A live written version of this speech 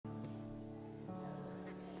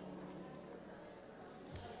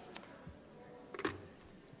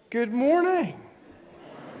Good morning.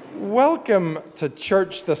 Welcome to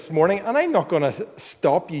church this morning. And I'm not going to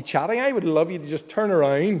stop you chatting. I would love you to just turn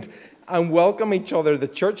around and welcome each other to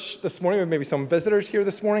church this morning. We have maybe some visitors here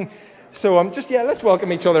this morning. So let's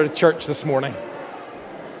welcome each other to church this morning.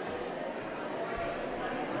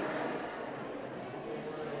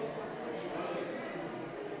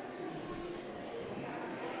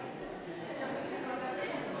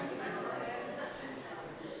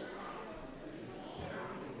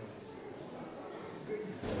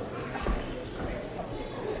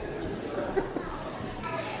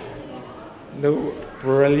 No,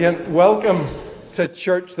 brilliant. Welcome to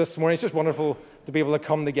church this morning. It's just wonderful to be able to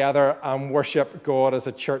come together and worship God as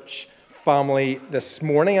a church family this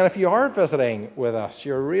morning. And if you are visiting with us,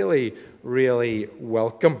 you're really, really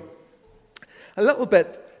welcome. A little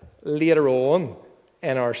bit later on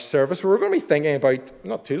in our service, we're going to be thinking about,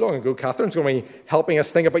 not too long ago, Catherine's going to be helping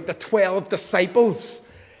us think about the 12 disciples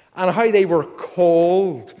and how they were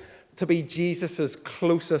called to be Jesus'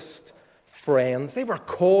 closest friends. They were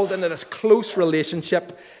called into this close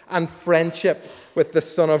relationship and friendship with the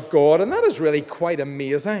Son of God. And that is really quite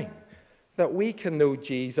amazing that we can know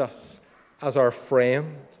Jesus as our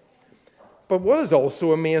friend. But what is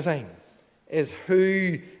also amazing is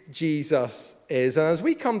who Jesus is. And as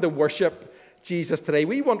we come to worship Jesus today,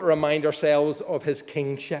 we want to remind ourselves of his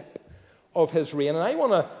kingship, of his reign. And I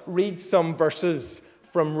want to read some verses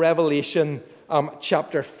from Revelation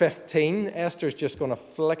chapter 15. Esther's just going to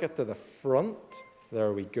flick it to the front.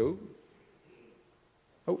 There we go.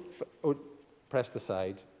 Oh, press the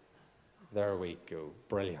side. There we go.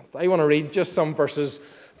 Brilliant. I want to read just some verses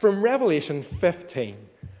from Revelation 15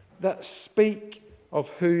 that speak of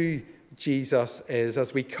who Jesus is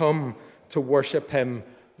as we come to worship him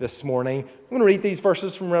this morning. I'm going to read these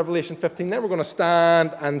verses from Revelation 15. Then we're going to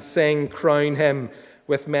stand and sing "Crown Him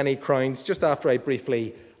with Many Crowns" just after I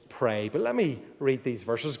briefly pray. But let me read these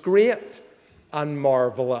verses. Great and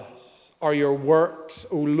marvelous are your works,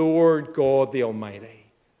 O Lord God the Almighty.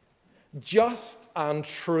 Just and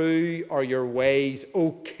true are your ways,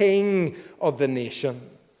 O King of the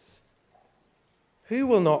nations. Who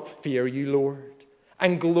will not fear you, Lord,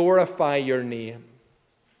 and glorify your name?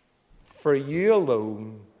 For you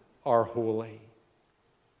alone are holy.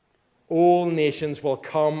 All nations will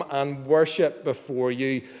come and worship before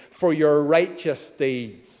you, for your righteous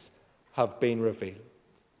deeds have been revealed.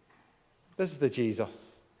 This is the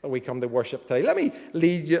Jesus that we come to worship today. Let me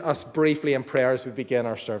lead us briefly in prayer as we begin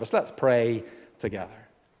our service. Let's pray together.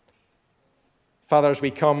 Father, as we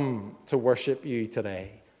come to worship you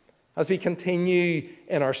today, as we continue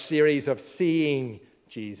in our series of seeing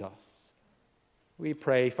Jesus, we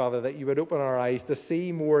pray, Father, that you would open our eyes to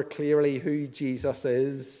see more clearly who Jesus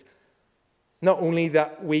is. Not only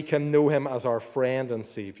that we can know him as our friend and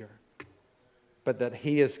Savior, but that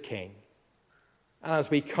he is King. And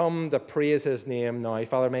as we come to praise his name now,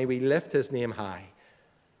 Father, may we lift his name high.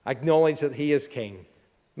 Acknowledge that he is King.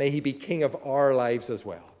 May he be King of our lives as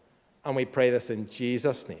well. And we pray this in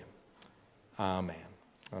Jesus' name. Amen.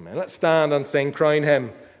 Amen. Let's stand and sing "Crown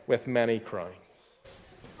Him with Many Crowns."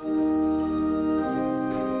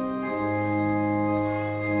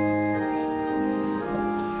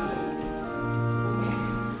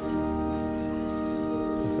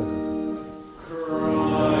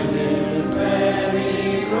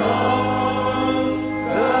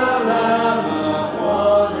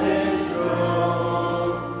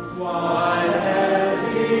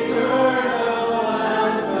 Eternal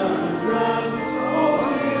and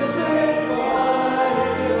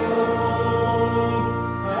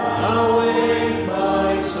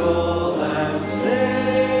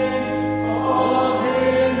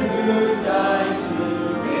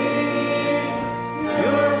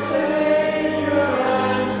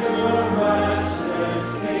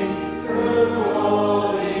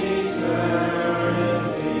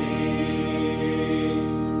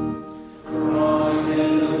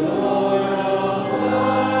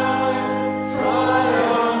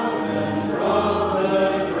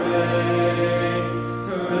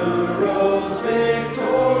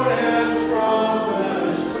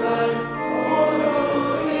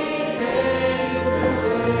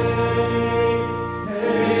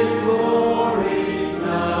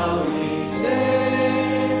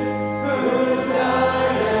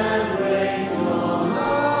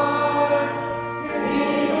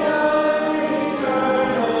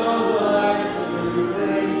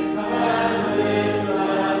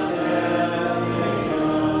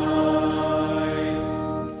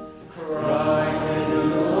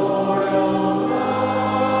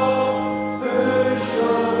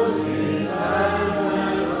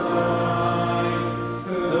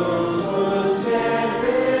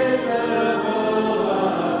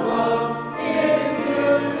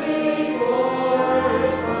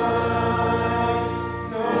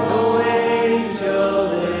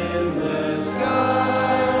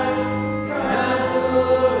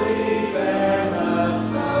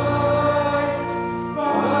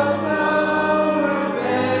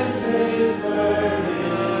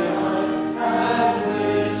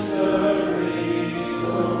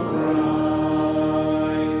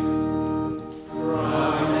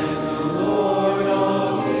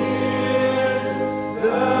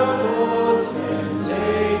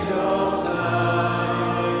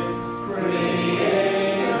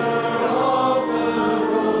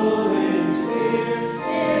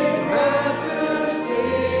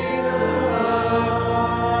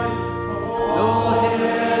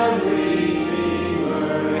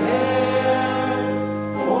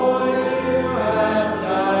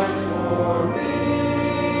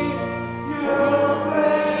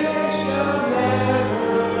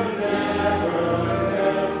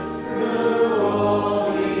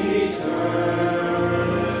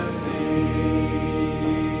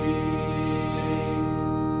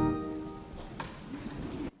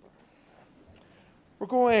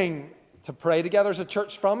to pray together as a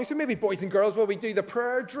church family. So maybe boys and girls, will we do the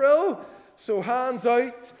prayer drill? So hands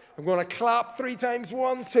out. I'm going to clap 3 times.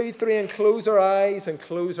 1, 2, 3, and close our eyes and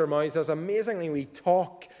close our mouths as amazingly we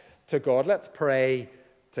talk to God. Let's pray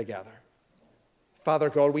together. Father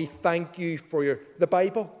God, we thank you for the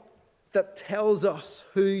Bible that tells us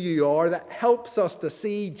who you are, that helps us to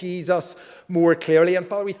see Jesus more clearly. And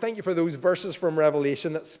Father, we thank you for those verses from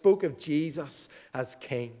Revelation that spoke of Jesus as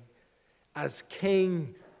King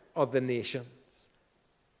of the nations.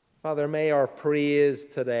 Father, may our praise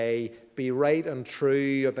today be right and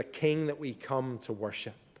true of the King that we come to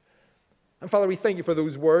worship. And Father, we thank you for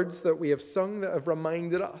those words that we have sung that have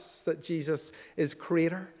reminded us that Jesus is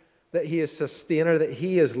Creator, that He is Sustainer, that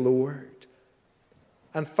He is Lord.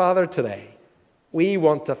 And Father, today, we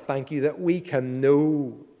want to thank you that we can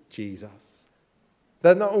know Jesus.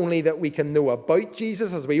 That not only that we can know about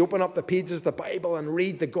Jesus as we open up the pages of the Bible and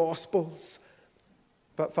read the Gospels,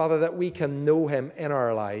 but Father, that we can know Him in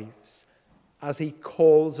our lives as He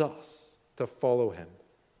calls us to follow Him.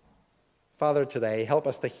 Father, today, help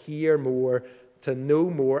us to hear more, to know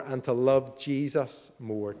more, and to love Jesus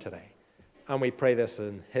more today. And we pray this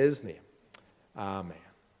in His name. Amen.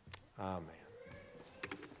 Amen.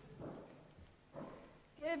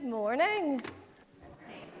 Good morning.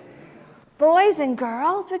 Boys and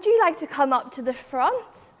girls, would you like to come up to the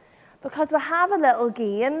front? Because we have a little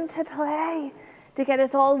game to play to get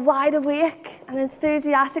us all wide awake and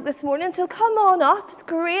enthusiastic this morning. So come on up. It's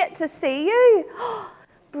great to see you.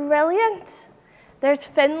 Brilliant. There's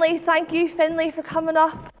Finley. Thank you, Finley, for coming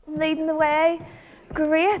up and leading the way.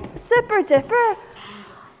 Great. Super duper.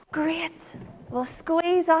 Great. We'll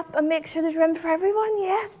squeeze up and make sure there's room for everyone.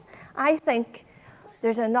 Yes, I think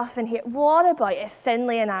there's enough in here. What about if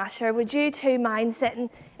Finley and Asher, would you two mind sitting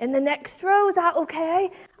in the next row? Is that okay?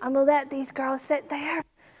 And we'll let these girls sit there.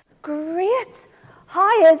 Great.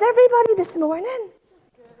 How is everybody this morning?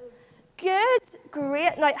 Good.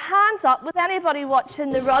 Great. Now, hands up. Was anybody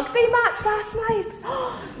watching the rugby match last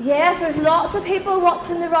night? Yes, there's lots of people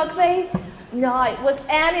watching the rugby. Now, was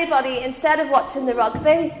anybody, instead of watching the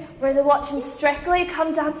rugby, were they watching Strictly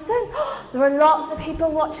Come Dancing? There were lots of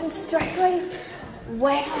people watching Strictly.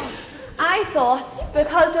 Well, I thought,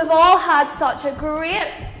 because we've all had such a great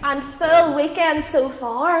and full weekend so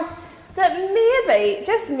far, that maybe,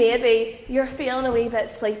 just maybe, you're feeling a wee bit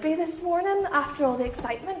sleepy this morning after all the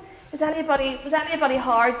excitement. Was anybody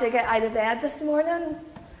hard to get out of bed this morning?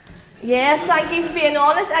 Yes, thank you for being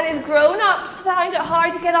honest. Any of the grown-ups found it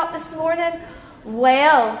hard to get up this morning?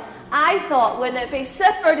 Well, I thought, wouldn't it be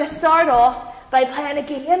super to start off by playing a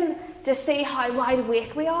game to see how wide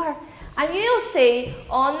awake we are? And you'll see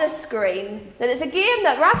on the screen that it's a game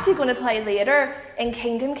that we're actually going to play later in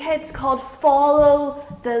Kingdom Kids called Follow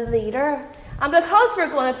the Leader. And because we're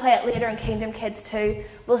going to play it later in Kingdom Kids too,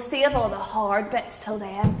 we'll save all the hard bits till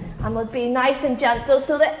then. And we'll be nice and gentle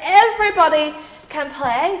so that everybody can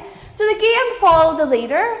play. So the game Follow the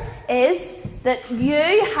Leader is that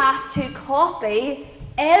you have to copy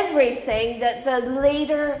everything that the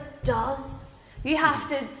leader does. You have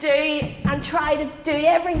to do and try to do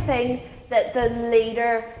everything that the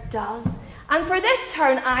leader does. And for this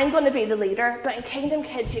turn, I'm going to be the leader, but in Kingdom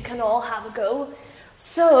Kids, you can all have a go.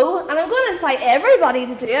 So, and I'm going to invite everybody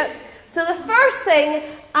to do it. So the first thing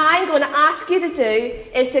I'm going to ask you to do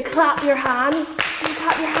is to clap your hands. Can you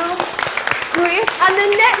clap your hands? Great. And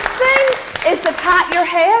the next thing is to pat your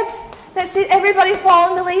head. Let's see everybody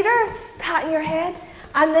following the leader, patting your head.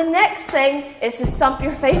 And the next thing is to stomp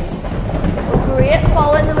your feet. Great,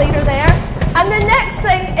 following the leader there. And the next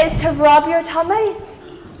thing is to rub your tummy.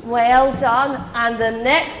 Well done. And the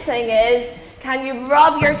next thing is, can you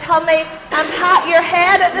rub your tummy and pat your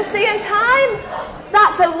head at the same time?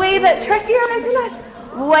 That's a wee bit trickier, isn't it?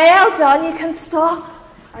 Well done, you can stop.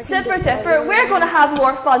 Super duper. We're going to have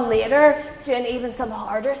more fun later, doing even some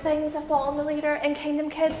harder things of following the leader in Kingdom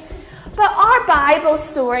Kids. But our Bible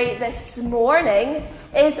story this morning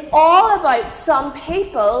is all about some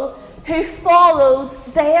people who followed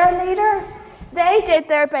their leader. They did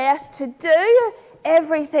their best to do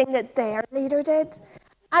everything that their leader did.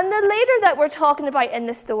 And the leader that we're talking about in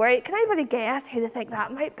the story, can anybody guess who they think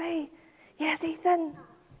that might be? Yes, Ethan?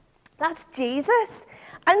 That's Jesus.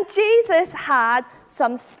 And Jesus had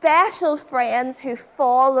some special friends who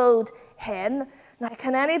followed him. Now,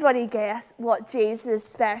 can anybody guess what Jesus'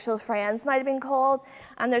 special friends might have been called?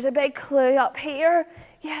 And there's a big clue up here.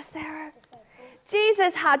 Yes, Sarah?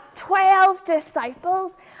 Jesus had 12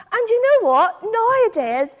 disciples. And you know what?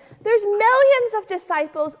 Nowadays, there's millions of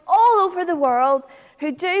disciples all over the world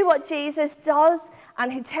who do what Jesus does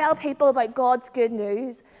and who tell people about God's good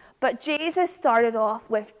news. But Jesus started off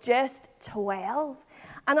with just 12.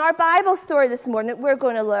 And our Bible story this morning, we're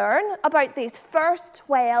going to learn about these first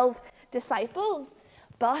 12 disciples.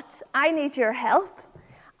 But I need your help.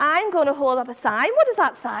 I'm going to hold up a sign. What does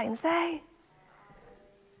that sign say?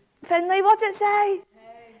 Finley, what does it say?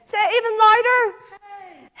 Hey. Say it even louder.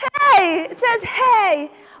 Hey. Hey. It says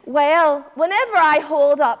hey. Well, whenever I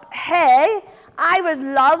hold up hey, I would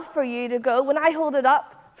love for you to go, when I hold it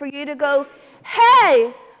up, for you to go,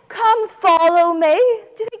 hey, come follow me.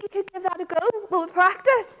 Do you think you could give that a go? We'll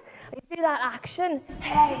practice. You do that action.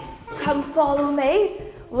 Hey, come follow me.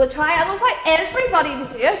 We'll try it. We'll invite everybody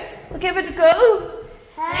to do it. We'll give it a go.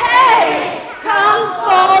 Hey, come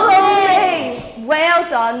follow me. Well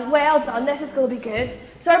done, well done. This is going to be good.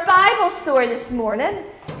 So our Bible story this morning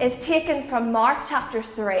is taken from Mark chapter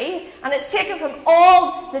 3, and it's taken from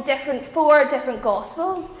all the four different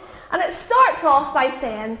Gospels. And it starts off by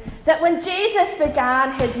saying that when Jesus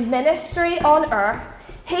began his ministry on earth,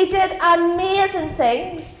 he did amazing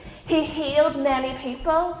things. He healed many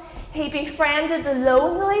people, he befriended the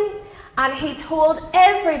lonely, and he told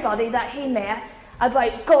everybody that he met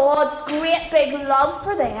about God's great big love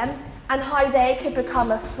for them and how they could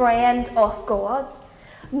become a friend of God.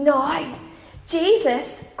 Now,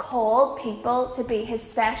 Jesus called people to be his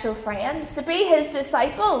special friends, to be his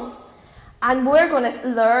disciples, and we're going to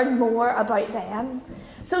learn more about them.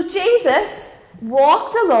 So Jesus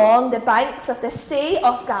walked along the banks of the Sea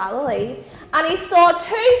of Galilee, and he saw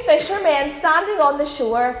two fishermen standing on the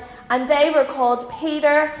shore, and they were called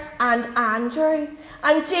Peter and Andrew.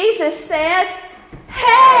 And Jesus said,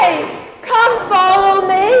 hey, come follow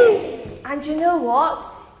me. And you know what?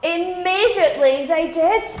 Immediately they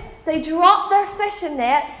did. They dropped their fishing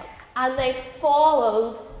nets and they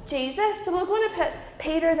followed Jesus. So we're going to put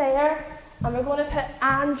Peter there and we're going to put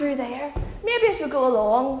Andrew there. Maybe as we go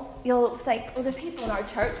along, you'll think, oh, there's people in our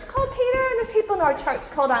church called Peter and there's people in our church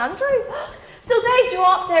called Andrew. So they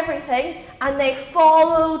dropped everything and they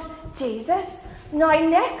followed Jesus. Now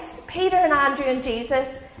next, Peter and Andrew and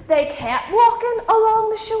Jesus, they kept walking along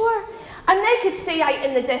the shore, and they could see out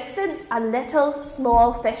in the distance a little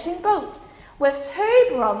small fishing boat with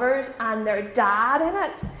two brothers and their dad in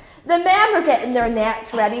it. The men were getting their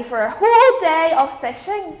nets ready for a whole day of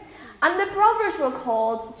fishing, and the brothers were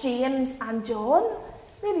called James and John.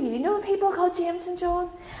 Maybe you know people called James and John.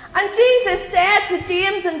 And Jesus said to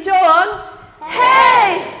James and John,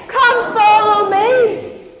 hey, come follow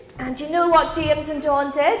me. And you know what James and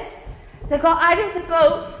John did? They got out of the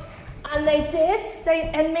boat and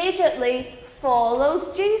they immediately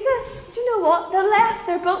followed Jesus. Do you know what? They left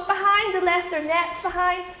their boat behind, they left their nets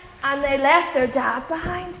behind, and they left their dad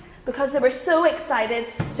behind because they were so excited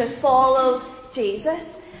to follow Jesus.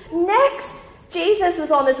 Next, Jesus was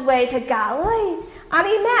on his way to Galilee and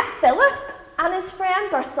he met Philip and his friend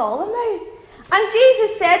Bartholomew. And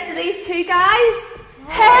Jesus said to these two guys,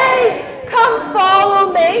 hey, come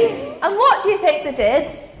follow me. And what do you think they did?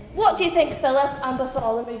 What do you think Philip and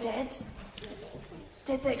Bartholomew did?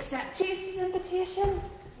 Did they accept Jesus' invitation?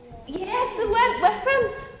 Yes, they went with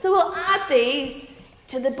him. So we'll add these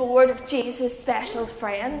to the board of Jesus' special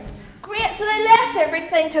friends. Great, so they left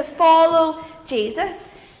everything to follow Jesus.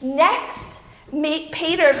 Next,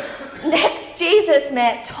 Jesus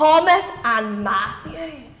met Thomas and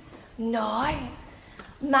Matthew. Now,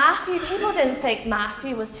 Matthew, people didn't think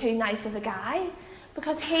Matthew was too nice of a guy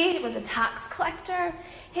because he was a tax collector.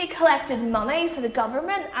 He collected money for the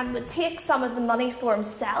government and would take some of the money for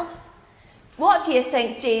himself. What do you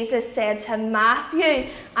think Jesus said to Matthew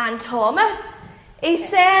and Thomas? He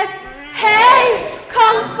said, hey,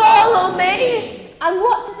 come follow me. And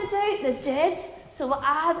what did they do? They did. So we'll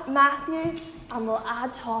add Matthew and we'll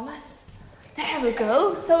add Thomas. There we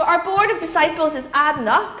go. So our board of disciples is adding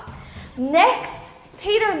up. Next,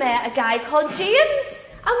 Peter met a guy called James.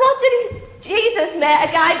 And what did Jesus met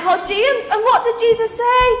a guy called James. And what did Jesus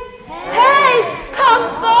say? Hey, come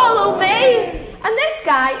follow me. And this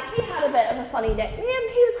guy, he had a bit of a funny nickname.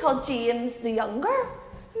 He was called James the Younger.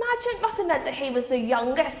 Imagine, it must have meant that he was the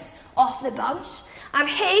youngest of the bunch. And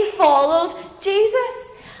he followed Jesus.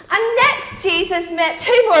 And next, Jesus met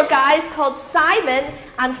two more guys called Simon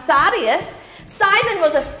and Thaddeus. Simon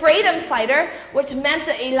was a freedom fighter, which meant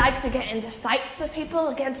that he liked to get into fights with people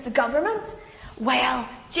against the government. Well,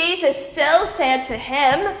 Jesus still said to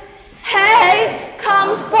him, hey,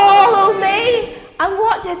 come follow me. And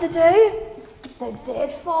what did they do? They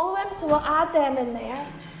did follow him, so we'll add them in there.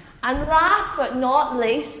 And last but not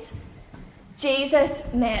least, Jesus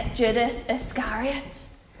met Judas Iscariot.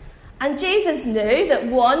 And Jesus knew that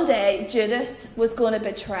one day Judas was going to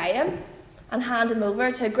betray him and hand him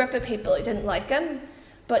over to a group of people who didn't like him.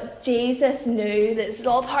 But Jesus knew that it was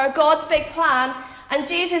all part of God's big plan. And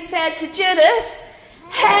Jesus said to Judas,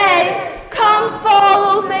 hey, come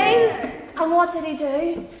follow me. And what did he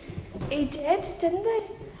do? He did, didn't he?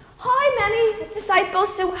 How many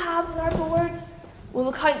disciples do we have on our board? Will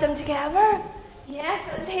we count them together? Yes,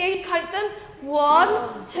 let's hear you count them.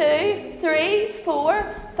 1, 2, 3,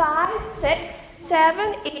 4, 5, 6,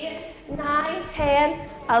 7, 8, 9, 10,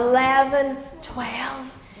 11,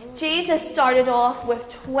 12. Jesus started off with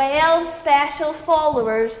 12 special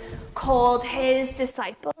followers called his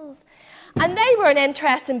disciples. And they were an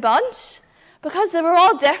interesting bunch because they were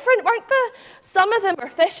all different, weren't they? Some of them were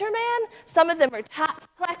fishermen, some of them were tax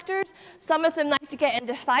collectors, some of them liked to get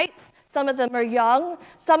into fights, some of them were young,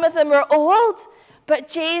 some of them were old. But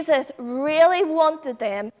Jesus really wanted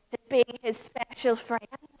them to be his special friends.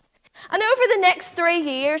 And over the next 3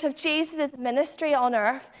 years of Jesus' ministry on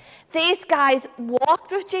earth, these guys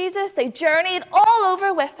walked with Jesus, they journeyed all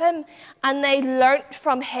over with him, and they learnt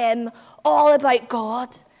from him all about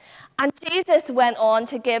God. And Jesus went on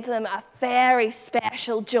to give them a very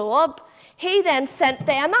special job. He then sent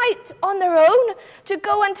them out on their own to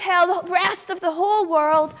go and tell the rest of the whole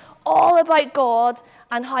world all about God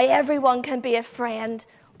and how everyone can be a friend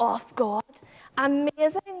of God.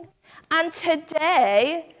 Amazing. And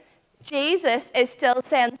today, Jesus is still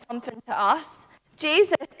saying something to us.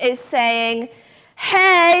 Jesus is saying,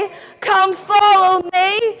 hey, come follow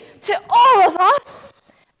me, to all of us.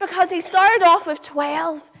 Because he started off with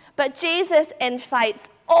 12, but Jesus invites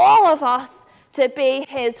all of us to be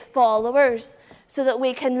his followers so that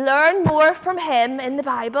we can learn more from him in the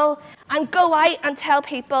Bible and go out and tell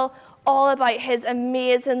people all about his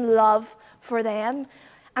amazing love for them.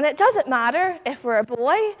 And it doesn't matter if we're a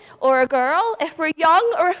boy or a girl, if we're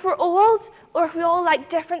young or if we're old, or if we all like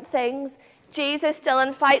different things. Jesus still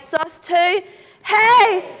invites us to,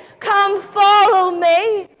 hey, come follow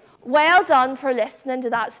me. Well done for listening to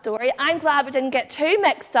that story. I'm glad we didn't get too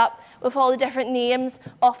mixed up with all the different names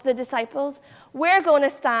of the disciples. We're going to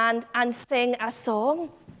stand and sing a song.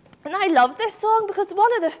 And I love this song because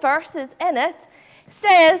one of the verses in it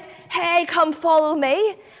says, hey, come follow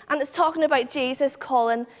me. And it's talking about Jesus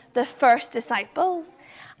calling the first disciples.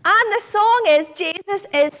 And the song is, Jesus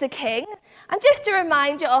is the King. And just to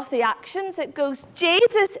remind you of the actions, it goes,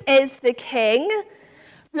 Jesus is the King,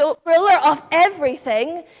 ruler of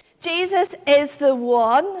everything. Jesus is the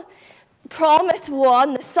one, promised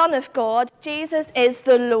one, the Son of God. Jesus is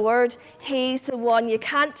the Lord. He's the one you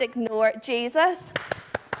can't ignore. Jesus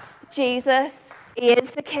is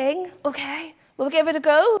the King. Okay, we'll give it a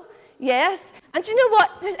go. Yes. And do you know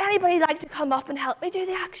what? Does anybody like to come up and help me do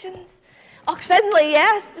the actions? Oh, Finley,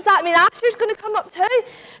 yes. Does that mean Asher's going to come up too?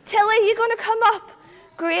 Tilly, you going to come up?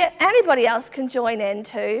 Great. Anybody else can join in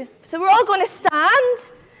too. So we're all going to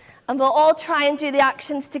stand and we'll all try and do the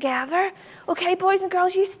actions together. Okay, boys and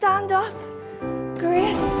girls, you stand up.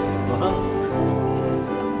 Great.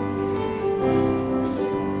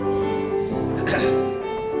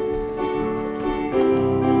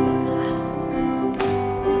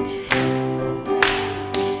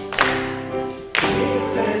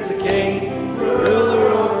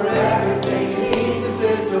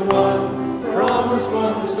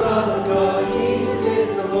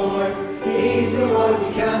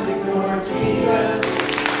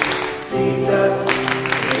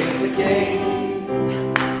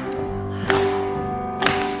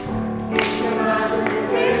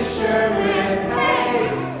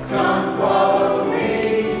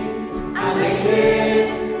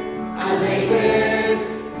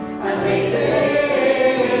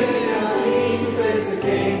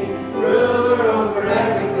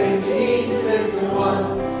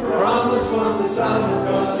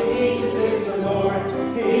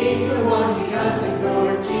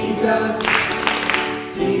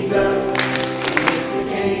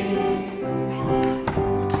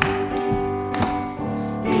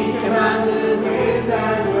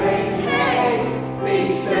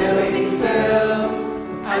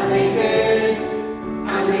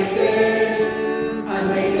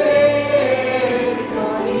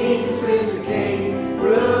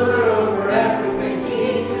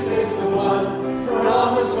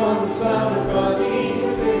 Son of God,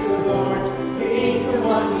 Jesus is the Lord. He's the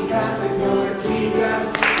one we can't ignore.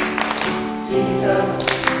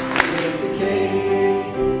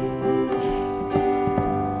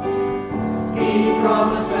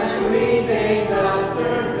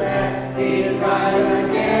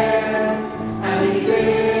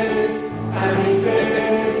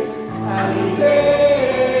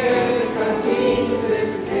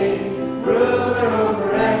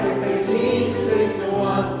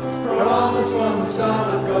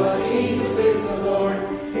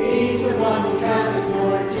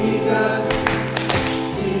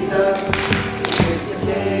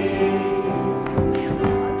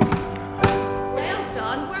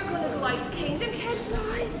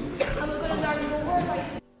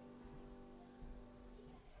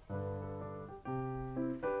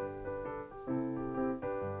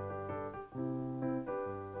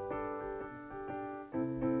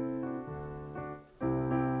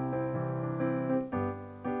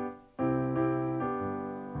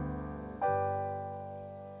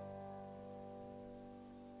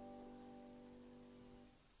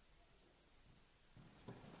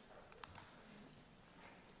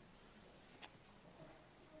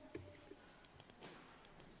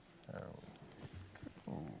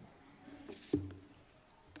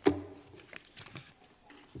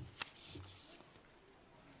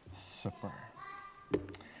 Super.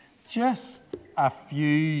 Just a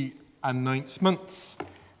few announcements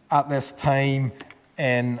at this time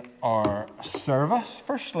in our service.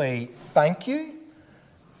 Firstly, thank you.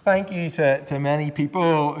 Thank you to many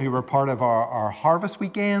people who were part of our Harvest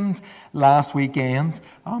Weekend last weekend.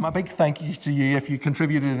 A big thank you to you if you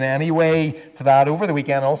contributed in any way to that over the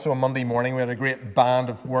weekend. Also on Monday morning, we had a great band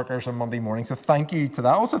of workers on Monday morning, so thank you to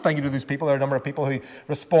that. Also thank you to those people. There are a number of people who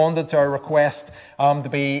responded to our request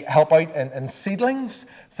to help out in seedlings.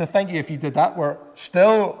 So thank you if you did that. We're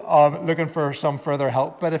still looking for some further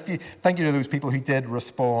help, but thank you to those people who did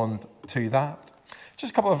respond to that.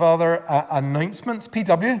 Just a couple of other announcements.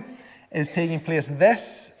 PW is taking place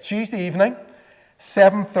this Tuesday evening,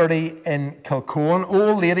 7:30 in Kilcoen.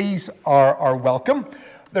 All ladies are welcome.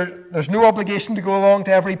 There's no obligation to go along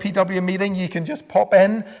to every PW meeting. You can just pop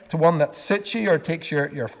in to one that suits you or takes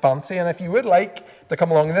your fancy. And if you would like to come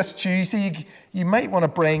along this Tuesday, you might want to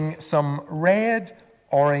bring some red,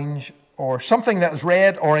 orange, or something that is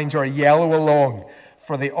red, orange, or yellow along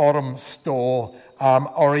for the autumn stall.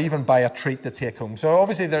 Or even buy a treat to take home. So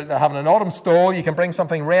obviously they're having an autumn stall. You can bring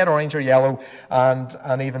something red, orange or yellow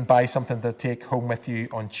and even buy something to take home with you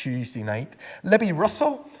on Tuesday night. Libby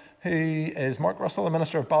Russell, who is Mark Russell, the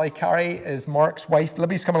Minister of Ballycarry, is Mark's wife.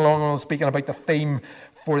 Libby's coming along and speaking about the theme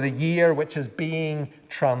for the year, which is being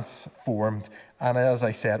transformed. And as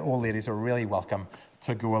I said, all ladies are really welcome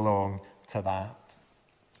to go along to that.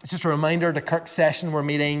 Just a reminder, the Kirk session, we're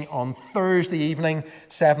meeting on Thursday evening,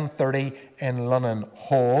 7:30 in Lunnon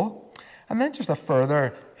Hall. And then just a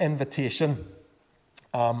further invitation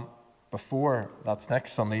before, that's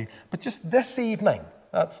next Sunday, but just this evening,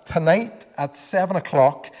 that's tonight at 7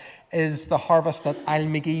 o'clock, is the harvest at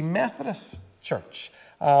Islandmagee Methodist Church.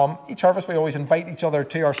 Each harvest, we always invite each other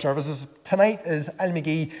to our services. Tonight is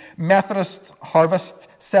Islandmagee Methodist Harvest,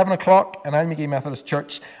 7 o'clock in Islandmagee Methodist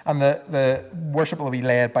Church, and the worship will be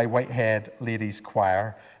led by Whitehead Ladies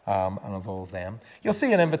Choir and involve them. You'll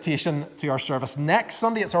see an invitation to our service next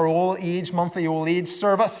Sunday. It's our monthly Old Age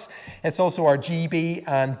service. It's also our GB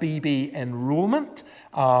and BB enrolment,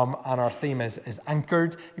 and our theme is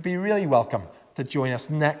Anchored. You'd be really welcome to join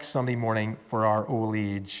us next Sunday morning for our Old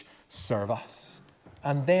Age service.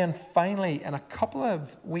 And then finally, in a couple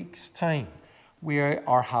of weeks' time, we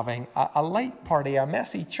are having a light party, a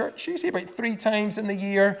messy church. Usually about 3 times in the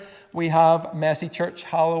year, we have messy church,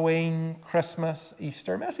 Halloween, Christmas,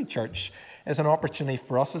 Easter. Messy church is an opportunity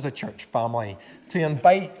for us as a church family to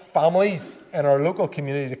invite families in our local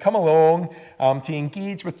community to come along, to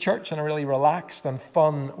engage with church in a really relaxed and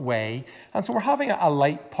fun way. And so we're having a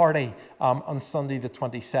light party on Sunday, the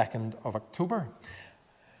 22nd of October.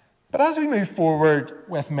 But as we move forward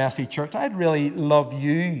with Messy Church, I'd really love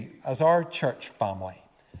you as our church family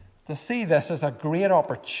to see this as a great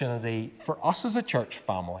opportunity for us as a church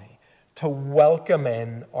family to welcome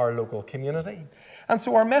in our local community. And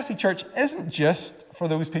so our Messy Church isn't just for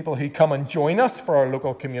those people who come and join us for our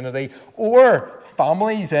local community or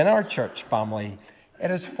families in our church family.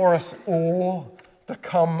 It is for us all to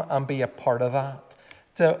come and be a part of that.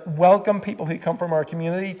 To welcome people who come from our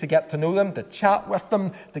community, to get to know them, to chat with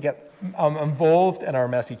them, to get involved in our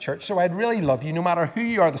Messy Church. So I'd really love you, no matter who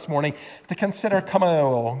you are this morning, to consider coming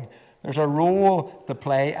along. There's a role to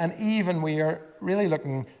play, and even we are really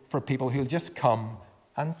looking for people who'll just come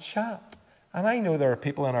and chat. And I know there are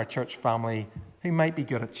people in our church family who might be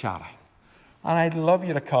good at chatting. And I'd love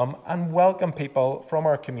you to come and welcome people from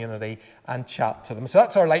our community and chat to them. So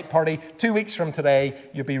that's our light party. 2 weeks from today,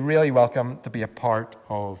 you'll be really welcome to be a part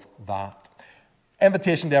of that.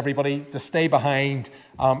 Invitation to everybody to stay behind,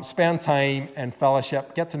 spend time in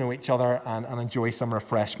fellowship, get to know each other, and enjoy some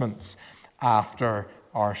refreshments after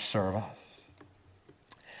our service.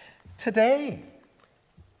 Today,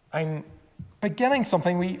 I'm beginning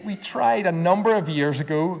something we tried a number of years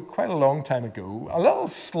ago, quite a long time ago, a little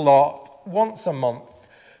slot once a month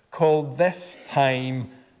called This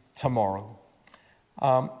Time Tomorrow.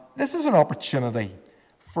 This is an opportunity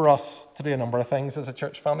for us to do a number of things as a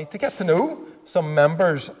church family, to get to know some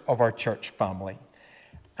members of our church family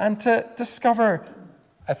and to discover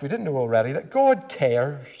if we didn't know already, that God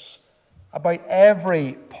cares about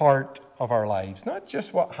every part of our lives, not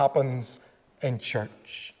just what happens in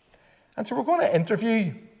church. And so we're going to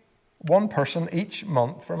interview one person each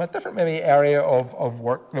month from a different maybe area of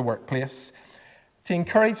work, the workplace, to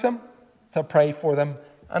encourage them, to pray for them,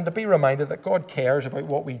 and to be reminded that God cares about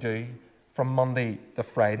what we do from Monday to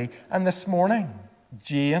Friday. And this morning,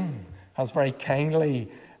 Jane has very kindly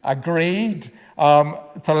agreed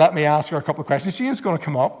to let me ask her a couple of questions. Jane's going to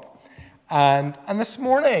come up. And this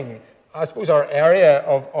morning, I suppose our area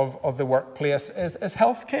of the workplace is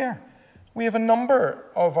healthcare. We have a number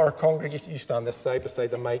of our congregation, you stand this side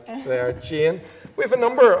beside the mic there, Jane. We have a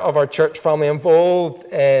number of our church family involved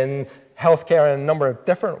in healthcare in a number of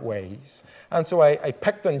different ways. And so I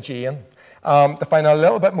picked on Jane to find out a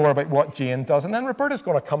little bit more about what Jane does. And then Roberta's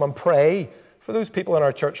going to come and pray for those people in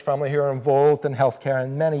our church family who are involved in healthcare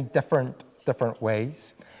in many different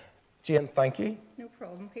ways. Jane, thank you. No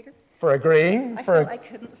problem, Peter. For agreeing. I felt I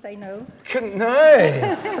couldn't say no. Couldn't, no.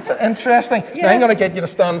 That's interesting. Yeah. Now I'm going to get you to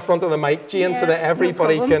stand in front of the mic, Jane, so that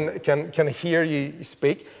everybody can hear you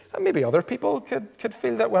speak. And maybe other people could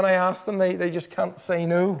feel that when I ask them, they just can't say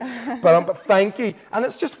no. But thank you. And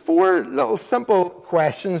it's just 4 little simple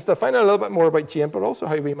questions to find out a little bit more about Jane, but also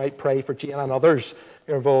how we might pray for Jane and others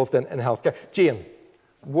who are involved in healthcare. Jane,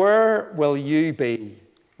 where will you be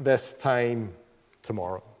this time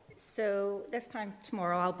tomorrow? So this time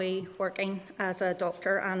tomorrow I'll be working as a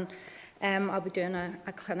doctor, and I'll be doing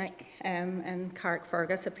a clinic in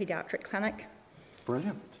Carrickfergus, a paediatric clinic.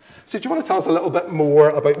 Brilliant. So do you want to tell us a little bit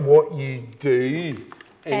more about what you do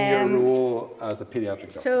in your role as a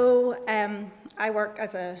paediatric doctor? So I work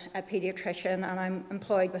as a paediatrician, and I'm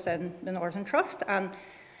employed within the Northern Trust,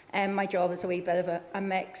 and my job is a wee bit of a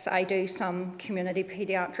mix. I do some community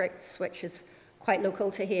paediatrics, which is quite local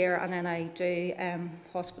to here, and then I do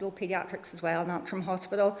hospital paediatrics as well, Antrim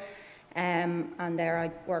Hospital, and there I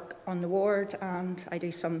work on the ward, and I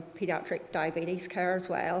do some paediatric diabetes care as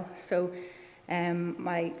well. So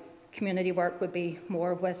my community work would be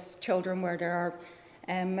more with children where there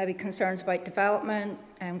are maybe concerns about development,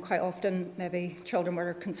 and quite often maybe children where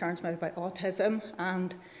there are concerns maybe about autism,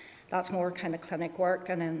 and that's more kind of clinic work,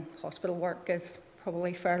 and then hospital work is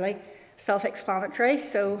probably fairly self-explanatory.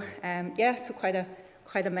 So so quite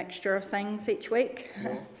a mixture of things each week.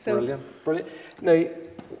 Yeah, so, brilliant. Now,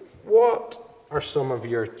 what are some of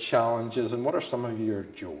your challenges and what are some of your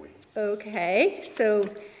joys? Okay, so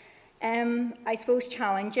I suppose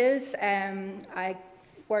challenges.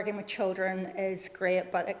 Working with children is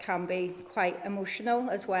great, but it can be quite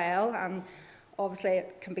emotional as well, and obviously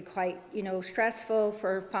it can be quite stressful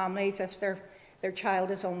for families if their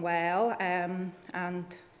child is unwell, and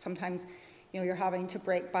sometimes, you're having to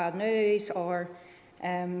break bad news, or,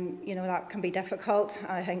 that can be difficult.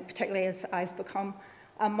 I think particularly as I've become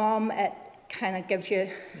a mum, it kind of gives you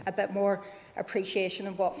a bit more appreciation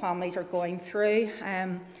of what families are going through.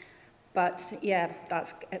 But yeah,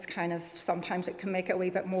 it's kind of, sometimes it can make it a wee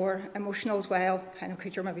bit more emotional as well, kind of,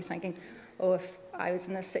 because you're maybe thinking, oh, if I was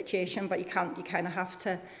in this situation, but you kind of have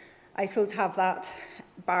to, I suppose, have that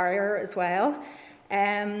barrier as well.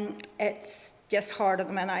 It's just hard at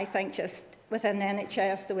the minute, I think, just within the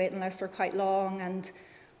NHS, the waiting lists are quite long, and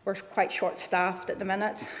we're quite short-staffed at the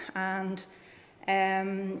minute. And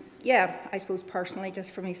I suppose personally,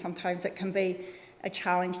 just for me, sometimes it can be a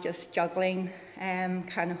challenge just juggling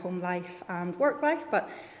kind of home life and work life. But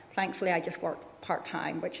thankfully, I just work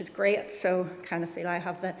part-time, which is great. So kind of feel I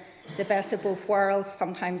have the best of both worlds.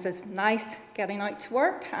 Sometimes it's nice getting out to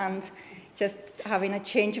work and just having a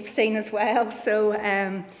change of scene as well. So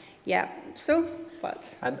And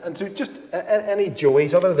so just any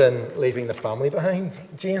joys other than leaving the family behind,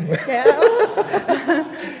 Jane? Yeah.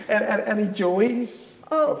 Any joys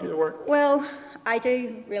of your work? Well, I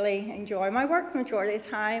do really enjoy my work the majority of the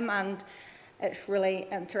time, and it's really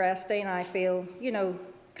interesting. I feel,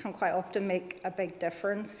 can quite often make a big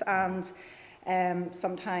difference, and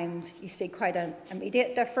sometimes you see quite an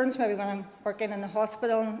immediate difference. Maybe when I'm working in the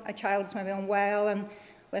hospital, a child's maybe unwell, and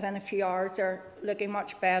within a few hours they're looking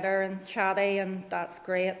much better and chatty, and that's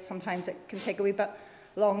great. Sometimes it can take a wee bit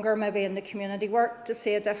longer, maybe in the community work, to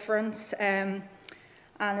see a difference, and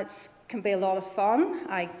it can be a lot of fun.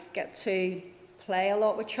 I get to play a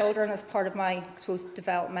lot with children as part of my,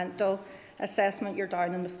 developmental assessment. You're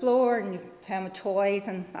down on the floor and you're playing with toys,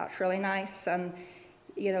 and that's really nice. And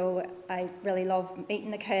I really love meeting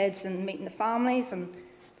the kids and meeting the families, and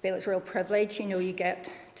feel it's a real privilege. You get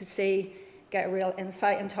to get a real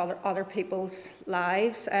insight into other people's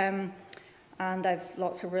lives, and I've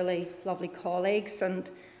lots of really lovely colleagues, and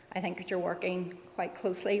I think that you're working quite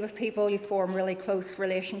closely with people, you form really close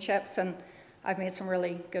relationships, and I've made some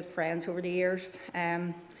really good friends over the years.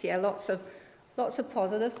 So yeah, lots of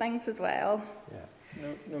positive things as well. Yeah,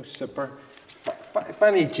 no, super.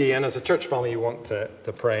 Finally, Jane, as a church family, you want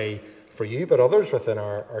to pray for you, but others within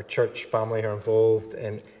our church family are involved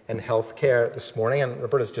in healthcare this morning, and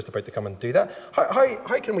Roberta's just about to come and do that.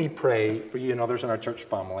 How can we pray for you and others in our church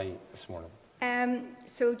family this morning?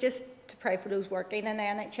 So just to pray for those working in the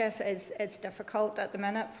NHS it's difficult at the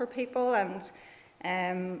minute for people, and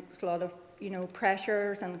there's a lot of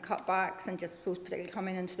pressures and cutbacks, and just suppose particularly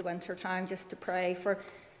coming into the winter time, just to pray for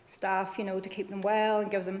staff, to keep them well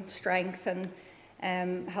and give them strength,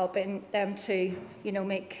 and helping them to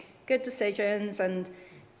make good decisions, and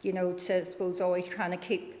to suppose always trying to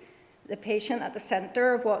keep the patient at the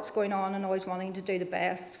centre of what's going on, and always wanting to do the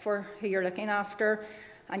best for who you're looking after.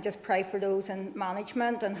 And just pray for those in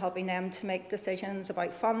management and helping them to make decisions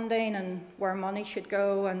about funding and where money should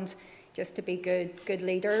go, and just to be good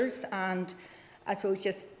leaders. And I suppose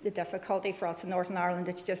just the difficulty for us in Northern Ireland,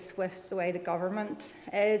 it's just with the way the government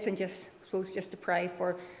is, and just to pray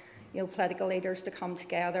for political leaders to come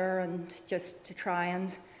together and just to try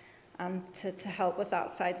and to help with that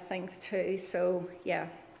side of things too. So yeah,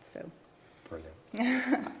 so.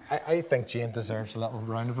 Brilliant. I think Jane deserves a little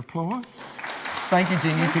round of applause. Thank you,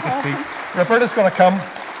 Jane. You take a seat. Roberta's going to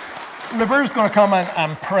come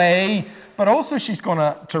and pray, but also she's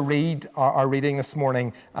going to read our reading this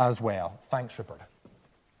morning as well. Thanks, Roberta.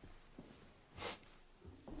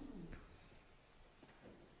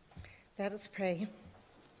 Let us pray.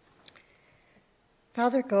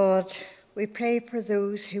 Father God, we pray for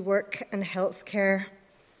those who work in healthcare.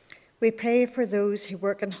 We pray for those who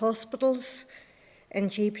work in hospitals, in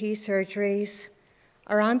GP surgeries,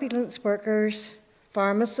 our ambulance workers,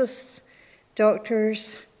 pharmacists,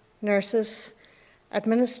 doctors, nurses,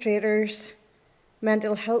 administrators,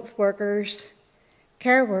 mental health workers,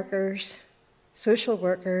 care workers, social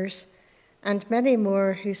workers, and many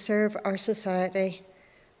more who serve our society.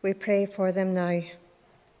 We pray for them now.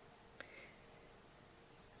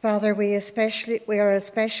 Father, we are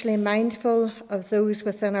especially mindful of those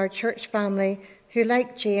within our church family who,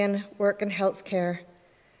 like Jane, work in healthcare.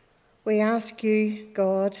 We ask you,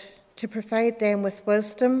 God, to provide them with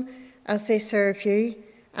wisdom as they serve you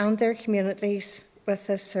and their communities with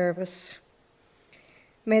this service.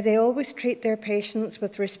 May they always treat their patients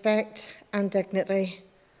with respect and dignity,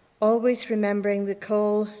 always remembering the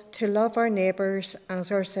call to love our neighbours as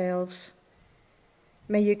ourselves.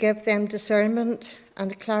 May you give them discernment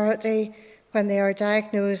and clarity when they are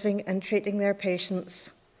diagnosing and treating their patients.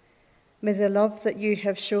 May the love that you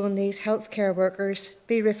have shown these healthcare workers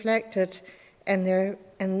be reflected in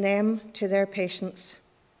them to their patients.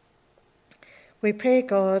 We pray,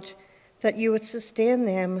 God, that you would sustain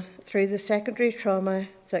them through the secondary trauma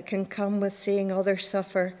that can come with seeing others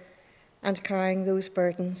suffer and carrying those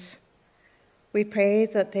burdens. We pray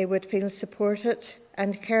that they would feel supported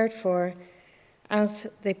and cared for as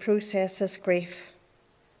they process this grief.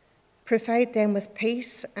 Provide them with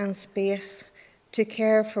peace and space to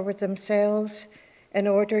care for themselves in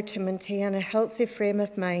order to maintain a healthy frame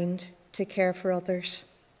of mind to care for others.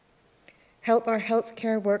 Help our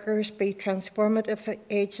healthcare workers be transformative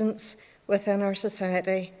agents within our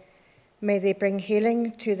society. May they bring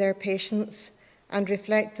healing to their patients and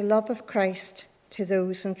reflect the love of Christ to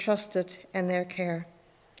those entrusted in their care.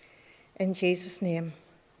 In Jesus' name,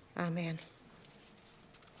 amen.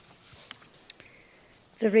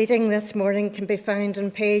 The reading this morning can be found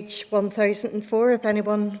on page 1004 if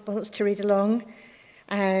anyone wants to read along.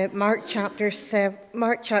 Mark chapter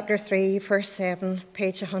 3, verse 7,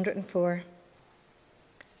 page 104.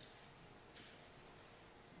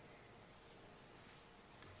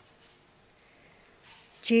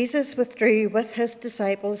 Jesus withdrew with his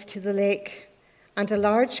disciples to the lake, and a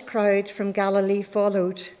large crowd from Galilee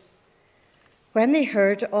followed. When they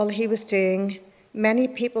heard all he was doing, many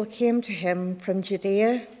people came to him from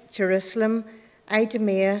Judea, Jerusalem,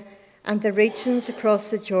 Idumea, and the regions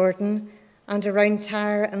across the Jordan and around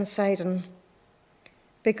Tyre and Sidon.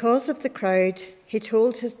 Because of the crowd, he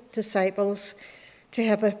told his disciples to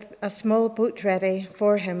have a small boat ready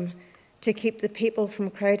for him to keep the people from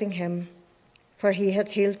crowding him, for he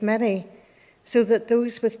had healed many, so that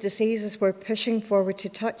those with diseases were pushing forward to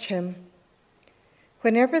touch him.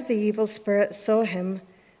 Whenever the evil spirits saw him,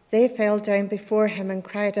 they fell down before him and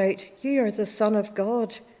cried out, "You are the Son of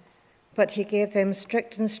God." But he gave them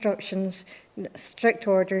strict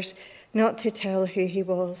orders not to tell who he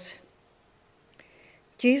was.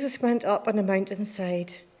 Jesus went up on a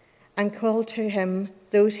mountainside and called to him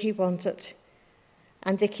those he wanted,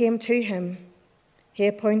 and they came to him. He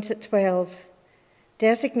appointed 12,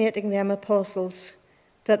 designating them apostles,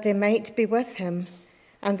 that they might be with him,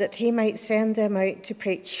 and that he might send them out to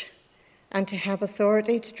preach, and to have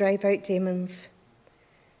authority to drive out demons.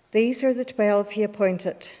 These are the 12 he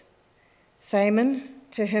appointed: Simon,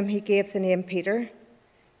 to whom he gave the name Peter;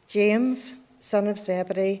 James, son of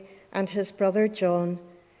Zebedee, and his brother John.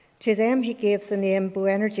 To them he gave the name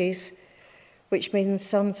Boanerges, which means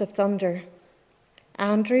sons of thunder;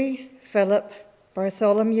 Andrew, Philip,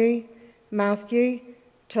 Bartholomew, Matthew,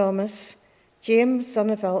 Thomas, James, son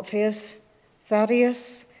of Alphaeus,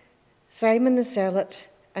 Thaddeus, Simon the Zealot,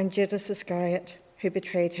 and Judas Iscariot, who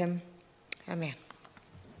betrayed him. Amen.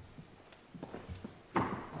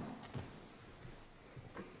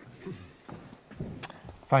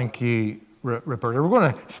 Thank you, Roberta. We're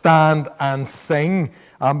going to stand and sing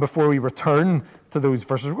before we return to those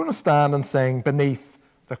verses. We're going to stand and sing Beneath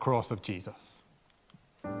the Cross of Jesus.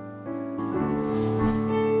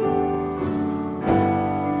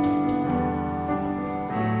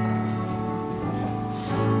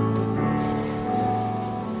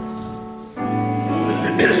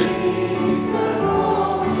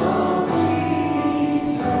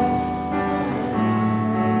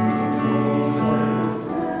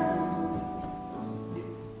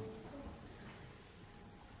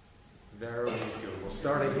 There we go. We'll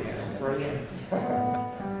start again. Brilliant.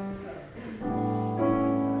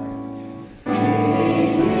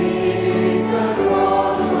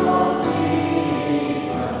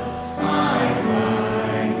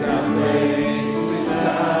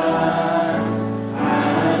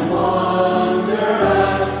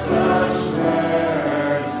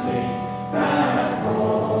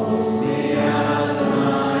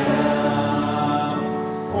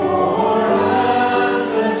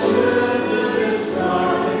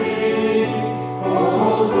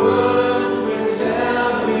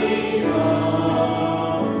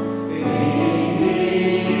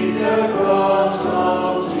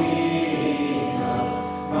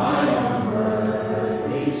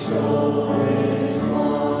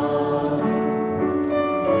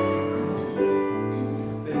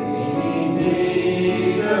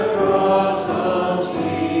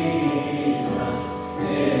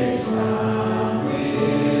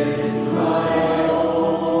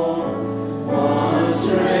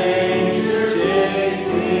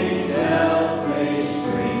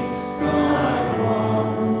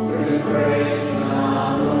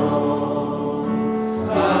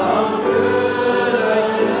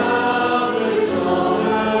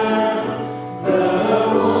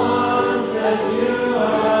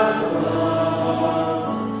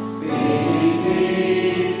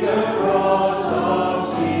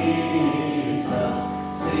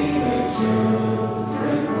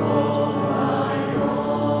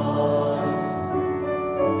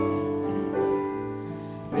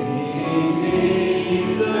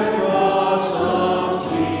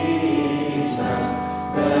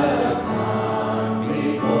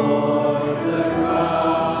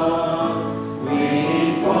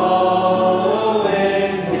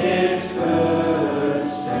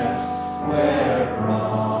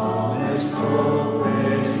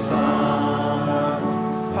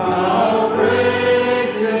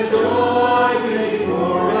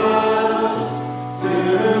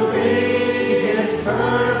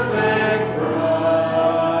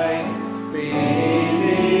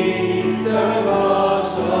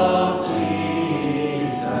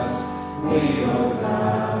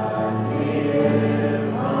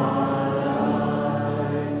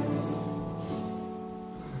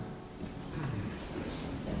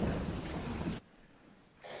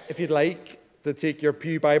 If you'd like to take your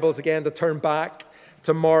pew Bibles again to turn back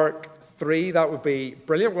to Mark 3, that would be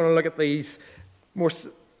brilliant. We're going to look at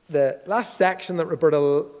the last section that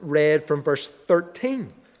Roberta read from verse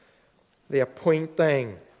 13, the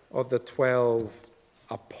appointing of the 12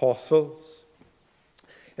 apostles.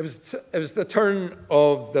 It was the turn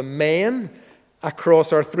of the men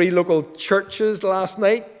across our 3 local churches last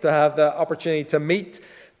night to have the opportunity to meet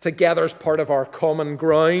together as part of our Common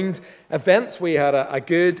Ground events. We had a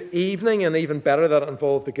good evening, and even better that it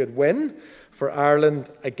involved a good win for Ireland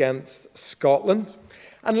against Scotland.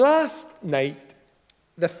 And last night,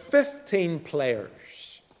 the 15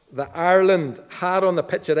 players that Ireland had on the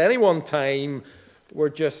pitch at any one time were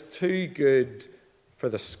just too good for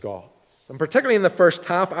the Scots. And particularly in the first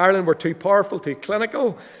half, Ireland were too powerful, too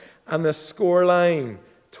clinical, and the scoreline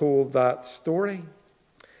told that story.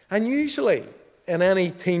 And usually, in any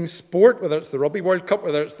team sport, whether it's the Rugby World Cup,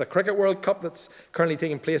 whether it's the Cricket World Cup that's currently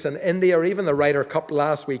taking place in India, or even the Ryder Cup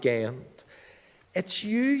last weekend, it's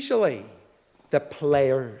usually the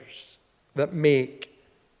players that make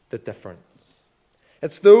the difference.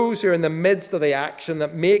 It's those who are in the midst of the action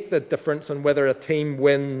that make the difference on whether a team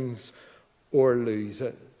wins or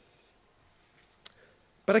loses.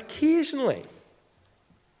 But occasionally,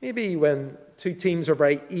 maybe when two teams are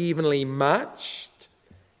very evenly matched,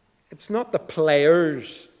 it's not the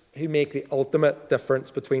players who make the ultimate difference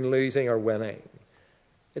between losing or winning.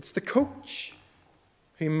 It's the coach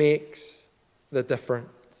who makes the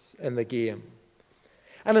difference in the game.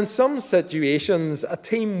 And in some situations, a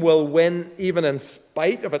team will win even in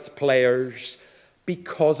spite of its players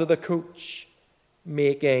because of the coach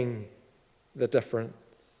making the difference.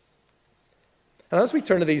 And as we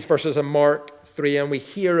turn to these verses in Mark 3 and we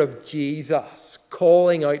hear of Jesus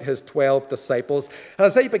calling out his 12 disciples, and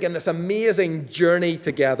as they begin this amazing journey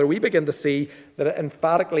together, we begin to see that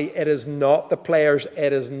emphatically it is not the players,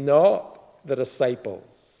 it is not the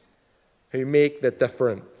disciples who make the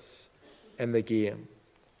difference in the game.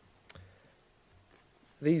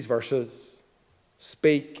 These verses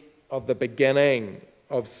speak of the beginning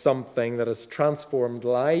of something that has transformed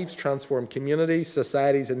lives, transformed communities,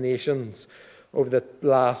 societies, and nations over the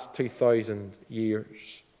last 2,000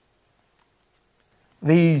 years.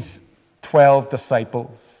 These 12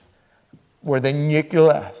 disciples were the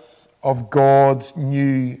nucleus of God's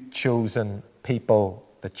new chosen people,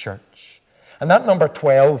 the church. And that number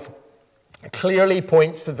 12 clearly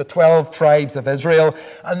points to the 12 tribes of Israel.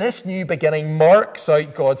 And this new beginning marks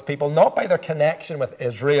out God's people, not by their connection with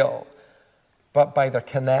Israel, but by their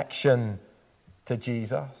connection to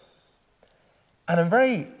Jesus. And in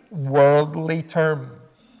very worldly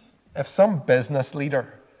terms, if some business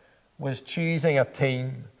leader was choosing a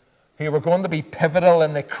team who were going to be pivotal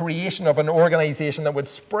in the creation of an organization that would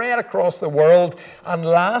spread across the world and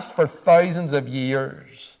last for thousands of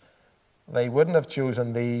years, they wouldn't have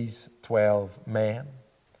chosen these 12 men.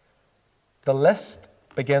 The list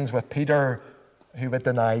begins with Peter, who would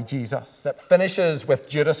deny Jesus. It finishes with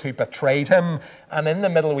Judas, who betrayed him. And in the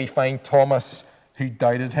middle, we find Thomas, who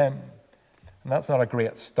doubted him. And that's not a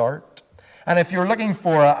great start. And if you're looking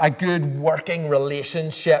for a good working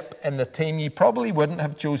relationship in the team, you probably wouldn't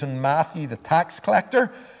have chosen Matthew, the tax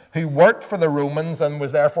collector, who worked for the Romans and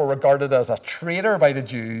was therefore regarded as a traitor by the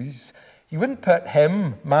Jews. You wouldn't put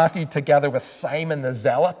him, Matthew, together with Simon the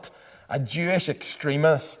Zealot, a Jewish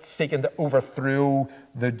extremist seeking to overthrow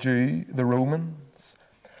the Romans.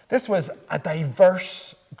 This was a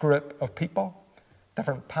diverse group of people,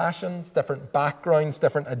 different passions, different backgrounds,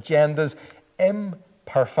 different agendas,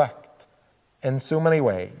 imperfect in so many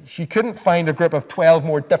ways. You couldn't find a group of 12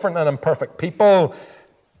 more different and imperfect people,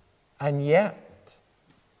 and yet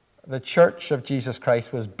the Church of Jesus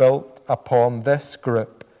Christ was built upon this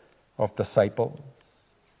group of disciples.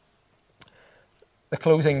 The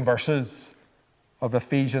closing verses of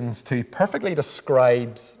Ephesians 2 perfectly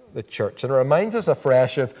describes the church and reminds us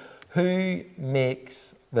afresh of who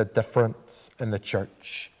makes the difference in the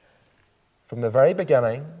church. From the very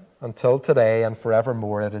beginning until today and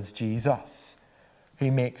forevermore, it is Jesus who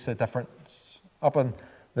makes the difference. Up on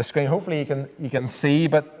the screen, hopefully you can see,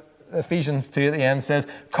 but Ephesians 2 at the end says,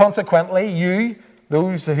 consequently, you,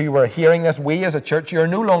 those who were hearing this, we as a church, you are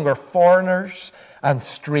no longer foreigners and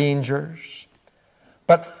strangers,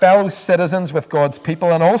 but fellow citizens with God's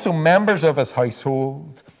people and also members of his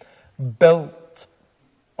household, built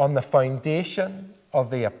on the foundation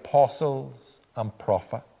of the apostles and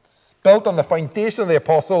prophets. Built on the foundation of the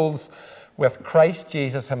apostles with Christ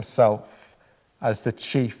Jesus himself as the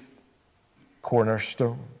chief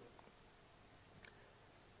cornerstone.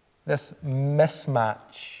 This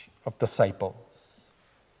mismatch of disciples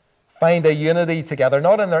find a unity together,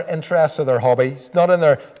 not in their interests or their hobbies, not in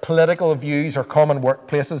their political views or common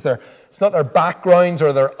workplaces. It's not their backgrounds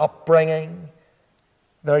or their upbringing.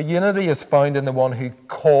 Their unity is found in the one who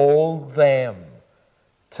called them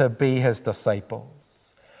to be his disciples,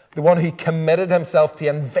 the one who committed himself to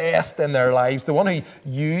invest in their lives, the one who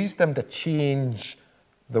used them to change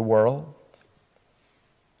the world.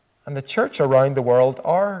 And the church around the world,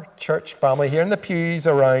 our church family here in the pews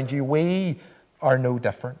around you, we are no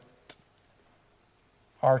different.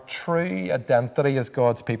 Our true identity as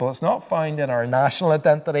God's people, it's not found in our national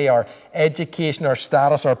identity, our education, our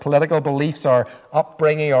status, our political beliefs, our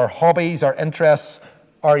upbringing, our hobbies, our interests,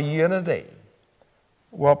 our unity.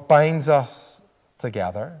 What binds us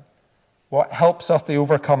together, what helps us to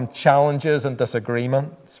overcome challenges and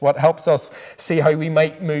disagreements, what helps us see how we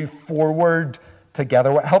might move forward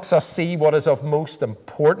together, what helps us see what is of most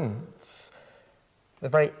importance, the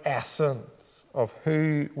very essence of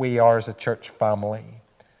who we are as a church family,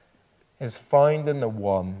 is found in the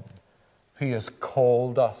one who has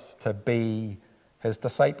called us to be his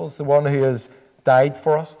disciples, the one who has died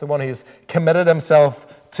for us, the one who has committed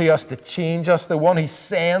himself to us to change us, the one who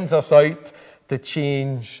sends us out to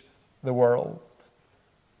change the world.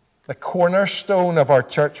 The cornerstone of our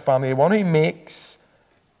church family, the one who makes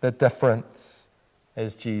the difference,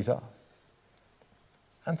 is Jesus.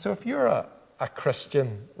 And so if you're a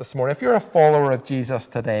Christian this morning, if you're a follower of Jesus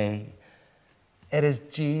today, it is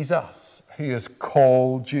Jesus who has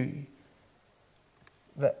called you.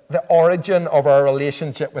 The origin of our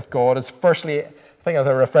relationship with God is firstly, I think as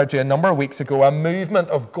I referred to a number of weeks ago, a movement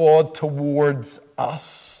of God towards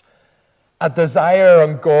us. A desire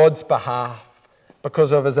on God's behalf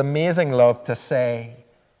because of his amazing love to say,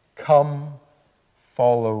 come,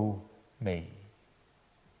 follow me.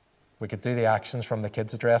 We could do the actions from the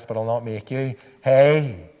kids' address, but I'll not make you.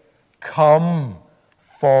 Hey, come,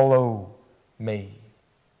 follow me.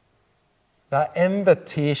 That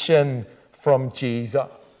invitation from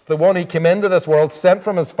Jesus, the one who came into this world, sent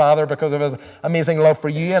from his Father because of his amazing love for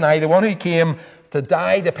you and I, the one who came to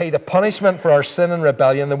die to pay the punishment for our sin and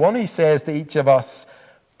rebellion, the one who says to each of us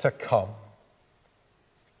to come.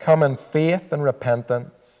 Come in faith and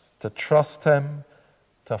repentance, to trust him,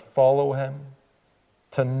 to follow him,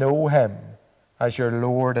 to know him as your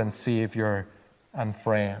Lord and Savior and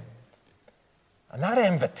friend. And that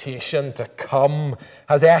invitation to come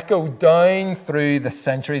has echoed down through the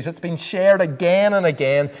centuries. It's been shared again and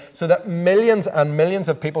again so that millions and millions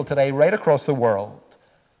of people today right across the world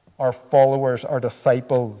are followers, are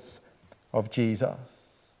disciples of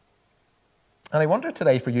Jesus. And I wonder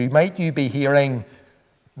today for you, might you be hearing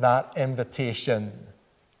that invitation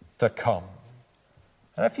to come?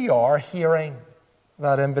 And if you are hearing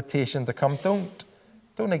that invitation to come,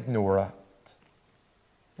 don't ignore it.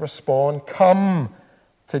 Respond. Come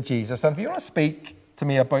to Jesus. And if you want to speak to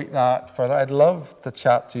me about that further, I'd love to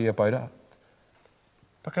chat to you about it.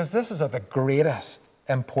 Because this is of the greatest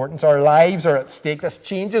importance. Our lives are at stake. This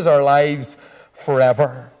changes our lives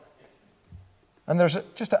forever. And there's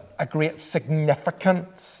just a great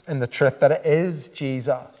significance in the truth that it is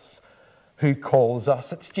Jesus who calls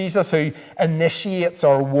us. It's Jesus who initiates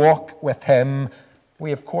our walk with him.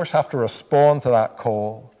 We, of course, have to respond to that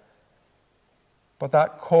call. But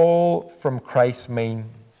that call from Christ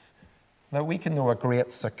means that we can know a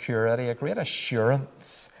great security, a great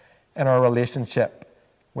assurance in our relationship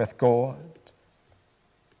with God.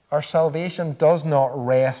 Our salvation does not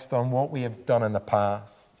rest on what we have done in the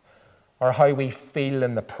past or how we feel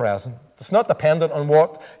in the present. It's not dependent on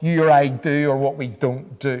what you or I do or what we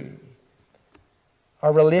don't do.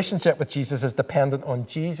 Our relationship with Jesus is dependent on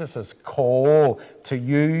Jesus' call to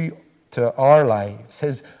you, to our lives,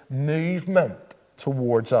 his movement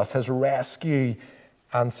towards us, his rescue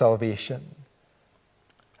and salvation.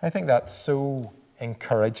 I think that's so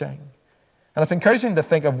encouraging. And it's encouraging to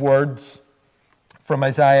think of words from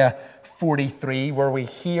Isaiah 43 where we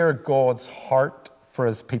hear God's heart for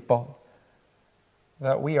his people,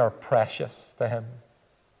 that we are precious to him,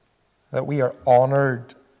 that we are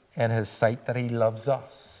honored in his sight, that he loves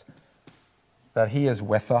us, that he is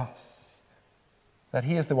with us, that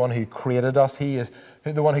he is the one who created us, he is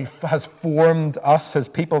the one who has formed us, his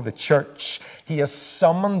people, the church. He has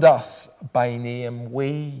summoned us by name.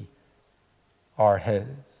 We are his.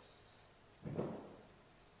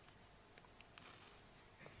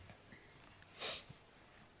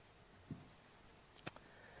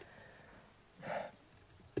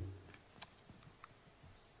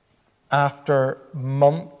 After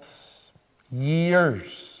months,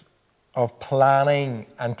 years of planning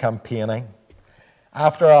and campaigning,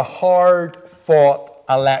 after a hard-fought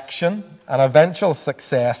election and eventual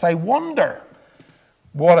success, I wonder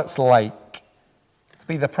what it's like to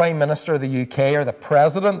be the Prime Minister of the UK or the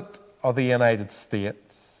President of the United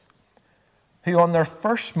States, who on their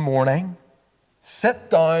first morning sit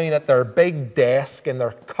down at their big desk in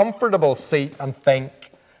their comfortable seat and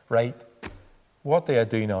think, right, what do I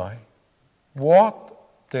do now? What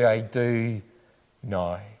do I do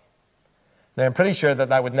now? Now, I'm pretty sure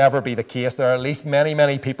that would never be the case. There are at least many,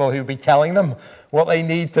 many people who would be telling them what they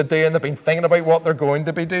need to do, and they've been thinking about what they're going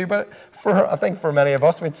to be doing. But I think for many of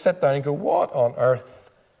us, we'd sit down and go, what on earth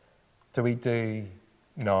do we do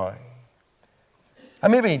now?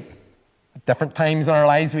 And maybe at different times in our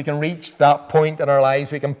lives, we can reach that point in our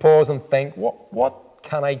lives. We can pause and think, what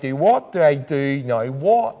can I do? What do I do now?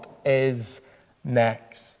 What is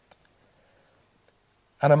next?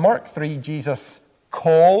 And in Mark 3, Jesus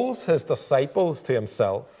calls his disciples to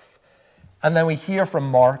himself. And then we hear from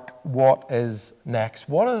Mark what is next.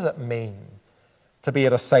 What does it mean to be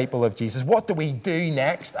a disciple of Jesus? What do we do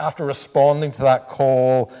next after responding to that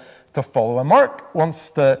call to follow? And Mark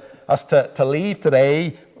wants us to leave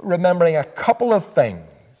today remembering a couple of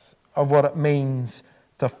things of what it means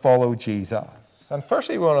to follow Jesus. And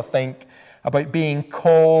firstly, we want to think about being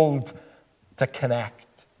called to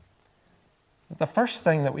connect. The first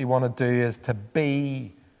thing that we want to do is to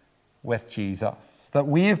be with Jesus. That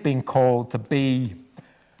we have been called to be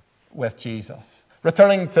with Jesus.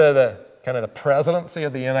 Returning to the presidency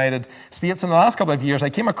of the United States in the last couple of years, I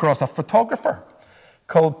came across a photographer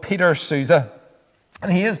called Peter Sousa.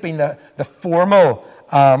 And he has been the formal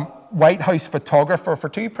White House photographer for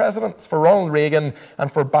two presidents, for Ronald Reagan and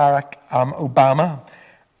for Barack Obama.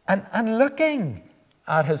 And looking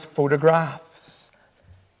at his photographs,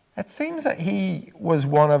 it seems that he was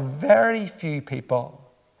one of very few people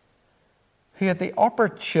who had the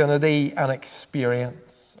opportunity and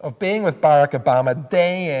experience of being with Barack Obama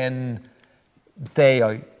day in, day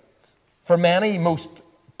out, for many most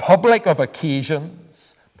public of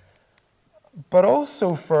occasions, but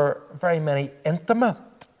also for very many intimate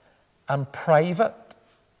and private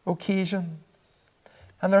occasions.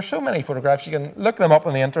 And there are so many photographs, you can look them up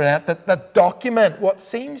on the internet, that document what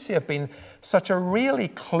seems to have been such a really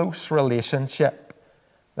close relationship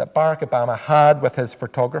that Barack Obama had with his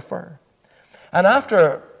photographer. And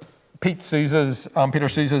after Peter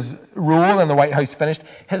Sousa's role in the White House finished,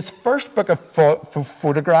 his first book of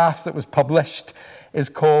photographs that was published is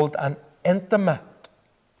called An Intimate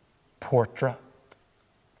Portrait.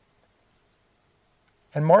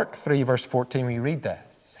 In Mark 3, verse 14, we read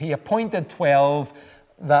this. He appointed 12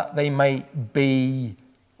 that they might be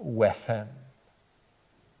with him.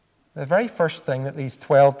 The very first thing that these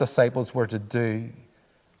 12 disciples were to do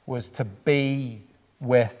was to be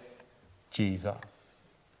with Jesus.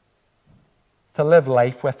 To live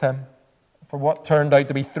life with him. For what turned out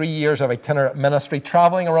to be 3 years of itinerant ministry,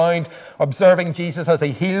 traveling around, observing Jesus as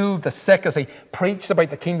he healed the sick, as he preached about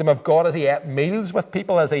the kingdom of God, as he ate meals with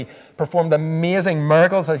people, as he performed amazing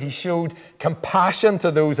miracles, as he showed compassion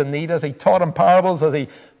to those in need, as he taught in parables, as he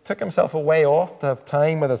took himself away off to have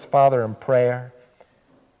time with his Father in prayer.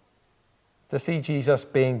 To see Jesus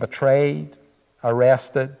being betrayed,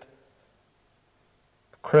 arrested,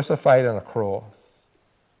 crucified on a cross.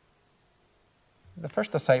 The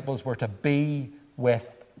first disciples were to be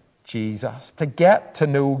with Jesus, to get to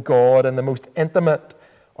know God in the most intimate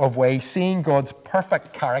of ways, seeing God's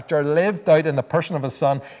perfect character lived out in the person of his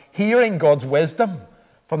Son, hearing God's wisdom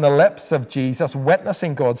from the lips of Jesus,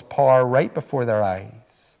 witnessing God's power right before their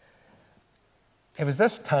eyes. It was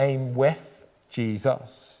this time with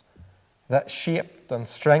Jesus that shaped and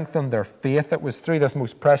strengthened their faith. It was through this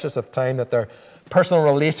most precious of time that their personal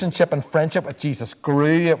relationship and friendship with Jesus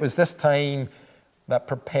grew. It was this time that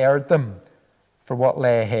prepared them for what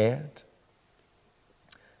lay ahead.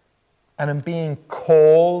 And in being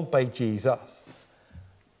called by Jesus,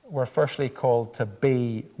 we're firstly called to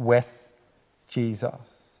be with Jesus,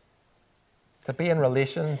 to be in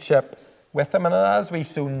relationship with him. And as we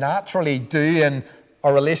so naturally do in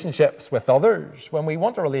our relationships with others, when we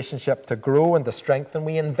want a relationship to grow and to strengthen,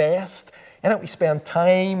 we invest in it, we spend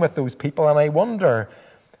time with those people. And I wonder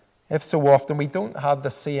if so often we don't have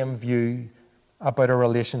the same view about a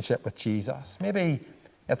relationship with Jesus. Maybe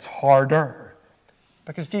it's harder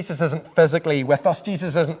because Jesus isn't physically with us.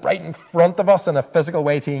 Jesus isn't right in front of us in a physical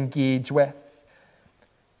way to engage with.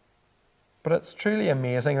 But it's truly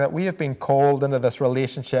amazing that we have been called into this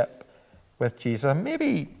relationship with Jesus. And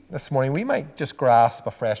maybe this morning we might just grasp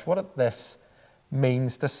afresh what this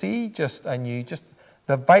means to see just anew, just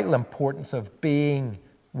the vital importance of being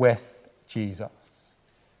with Jesus.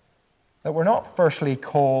 That we're not firstly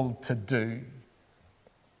called to do,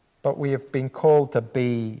 but we have been called to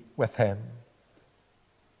be with him.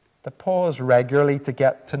 To pause regularly to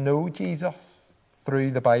get to know Jesus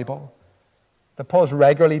through the Bible. To pause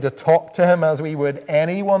regularly to talk to him as we would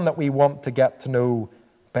anyone that we want to get to know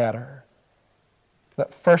better.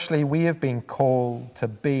 That firstly, we have been called to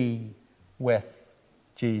be with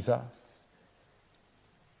Jesus.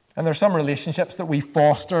 And there are some relationships that we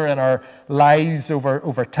foster in our lives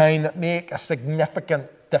over time that make a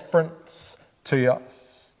significant difference to us.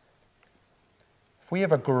 If we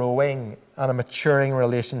have a growing and a maturing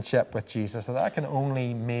relationship with Jesus, that can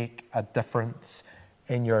only make a difference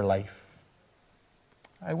in your life.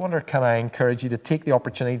 I wonder, can I encourage you to take the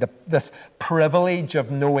opportunity, this privilege of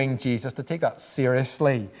knowing Jesus, to take that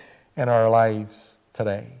seriously in our lives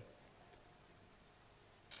today?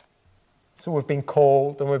 So we've been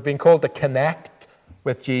called, and we've been called to connect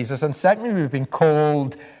with Jesus. And secondly, we've been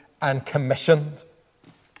called and commissioned.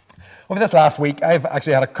 Over this last week, I've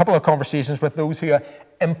actually had a couple of conversations with those who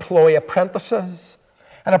employ apprentices.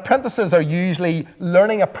 And apprentices are usually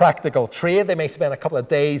learning a practical trade. They may spend a couple of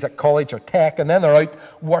days at college or tech, and then they're out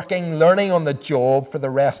working, learning on the job for the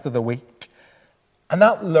rest of the week. And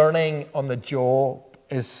that learning on the job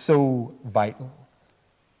is so vital.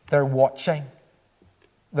 They're watching.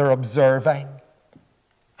 They're observing.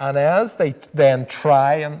 And as they then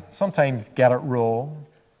try and sometimes get it wrong,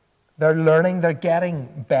 they're learning, they're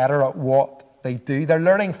getting better at what they do. They're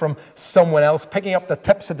learning from someone else, picking up the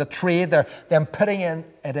tips of the trade. They're then putting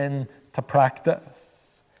it into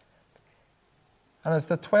practice. And as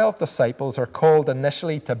the 12 disciples are called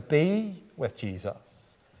initially to be with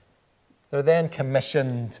Jesus, they're then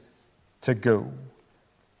commissioned to go,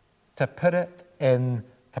 to put it into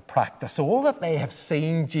practice. So all that they have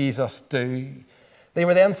seen Jesus do, they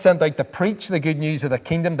were then sent out to preach the good news of the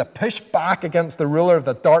kingdom, to push back against the ruler of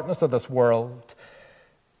the darkness of this world.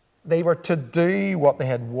 They were to do what they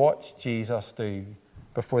had watched Jesus do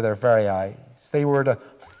before their very eyes. They were to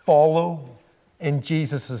follow in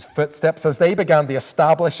Jesus' footsteps as they began to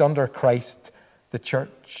establish under Christ the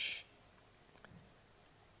church.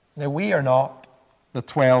 Now, we are not the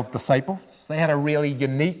 12 disciples. They had a really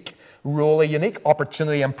unique role, a unique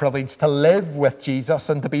opportunity and privilege to live with Jesus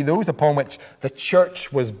and to be those upon which the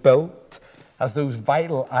church was built as those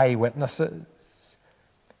vital eyewitnesses.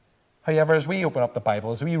 However, as we open up the Bible,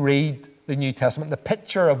 as we read the New Testament, the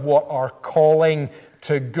picture of what our calling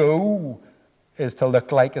to go is to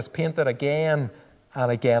look like is painted again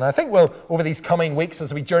and again. I think we'll, over these coming weeks,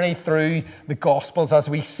 as we journey through the Gospels, as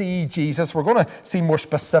we see Jesus, we're going to see more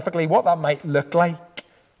specifically what that might look like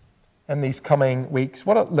in these coming weeks,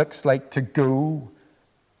 what it looks like to go.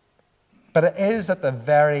 But it is, at the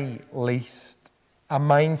very least, a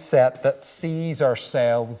mindset that sees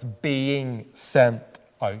ourselves being sent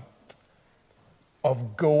out,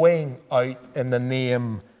 of going out in the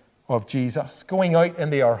name of Jesus, going out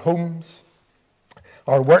into our homes,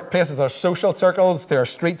 our workplaces, our social circles, to our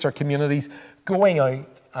streets, our communities, going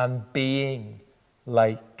out and being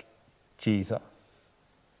like Jesus.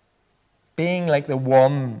 Being like the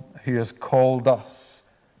one who has called us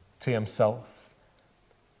to himself.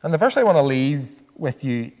 And the verse I want to leave with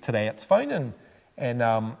you today, it's found in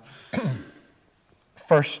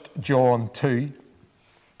 1 John 2.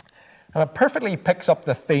 And it perfectly picks up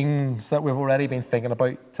the themes that we've already been thinking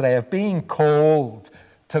about today of being called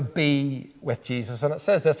to be with Jesus. And it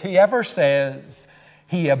says this: whoever says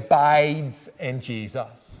he abides in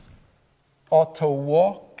Jesus ought to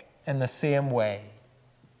walk in the same way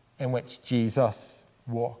in which Jesus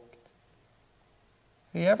walked.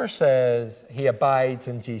 Whoever says he abides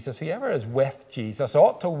in Jesus, whoever is with Jesus,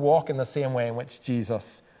 ought to walk in the same way in which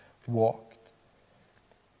Jesus walked.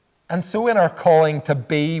 And so in our calling to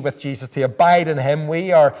be with Jesus, to abide in him,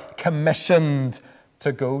 we are commissioned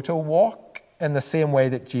to go, to walk in the same way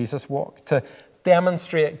that Jesus walked, to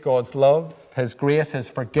demonstrate God's love, his grace, his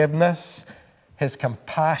forgiveness, his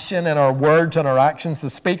compassion in our words and our actions, to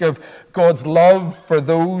speak of God's love for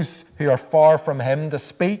those who are far from him, to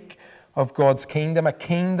speak of God's kingdom, a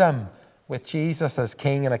kingdom with Jesus as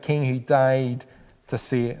king and a king who died to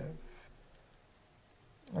save.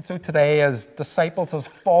 And so today, as disciples, as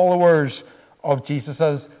followers of Jesus,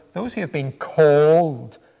 as those who have been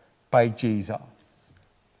called by Jesus,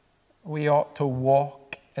 we ought to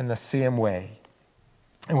walk in the same way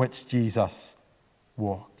in which Jesus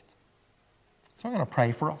walked. So I'm going to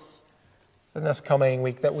pray for us in this coming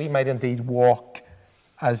week that we might indeed walk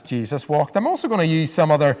as Jesus walked. I'm also going to use some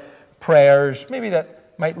other prayers, maybe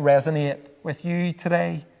that might resonate with you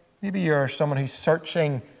today. Maybe you're someone who's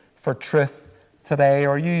searching for truth today,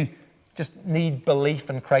 or you just need belief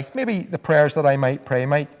in Christ. Maybe the prayers that I might pray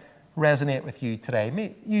might resonate with you today.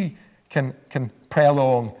 Maybe you can pray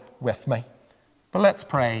along with me. But let's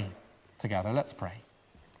pray together. Let's pray.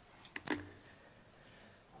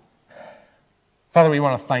 Father, we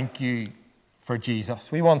want to thank you for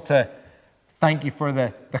Jesus. We want to thank you for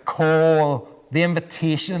the call, the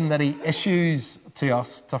invitation that he issues to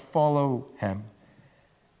us to follow him.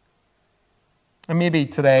 And maybe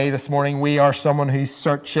today, this morning, we are someone who's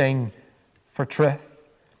searching for truth.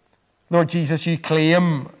 Lord Jesus, you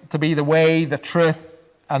claim to be the way, the truth,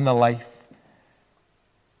 and the life.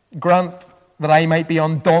 Grant that I might be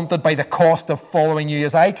undaunted by the cost of following you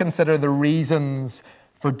as I consider the reasons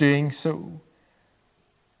for doing so.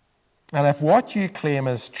 And if what you claim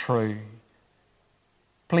is true,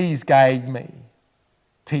 please guide me,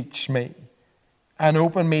 teach me, and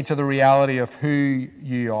open me to the reality of who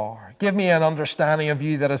you are. Give me an understanding of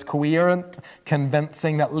you that is coherent,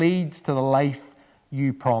 convincing, that leads to the life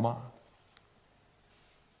you promise.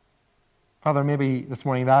 Father, maybe this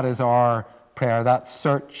morning that is our prayer, that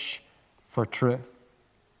search for truth.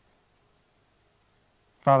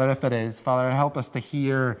 Father, if it is, Father, help us to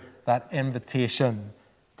hear that invitation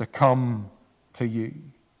to come to you.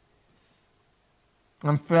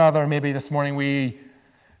 And Father, maybe this morning we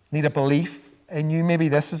need a belief in you. Maybe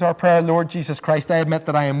this is our prayer. Lord Jesus Christ, I admit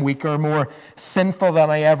that I am weaker, more sinful than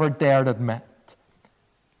I ever dared admit.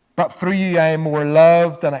 But through you I am more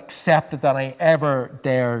loved and accepted than I ever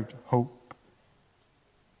dared hope.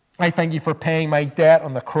 I thank you for paying my debt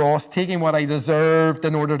on the cross, taking what I deserved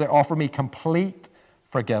in order to offer me complete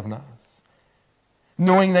forgiveness.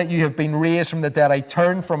 Knowing that you have been raised from the dead, I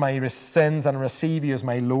turn from my sins and receive you as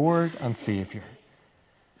my Lord and Savior.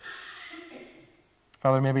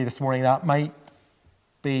 Father, maybe this morning that might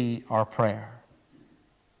be our prayer.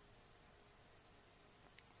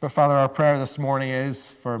 But Father, our prayer this morning is,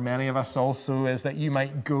 for many of us also, is that you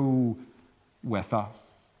might go with us.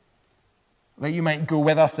 That you might go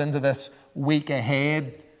with us into this week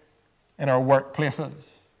ahead in our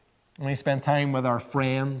workplaces. When we spend time with our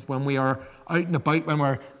friends, when we are out and about, when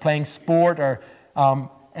we're playing sport or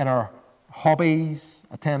in our hobbies,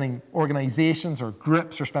 attending organizations or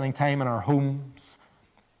groups, or spending time in our homes.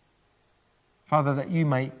 Father, that you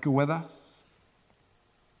might go with us.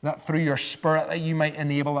 That through your Spirit, that you might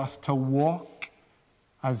enable us to walk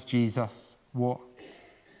as Jesus walked.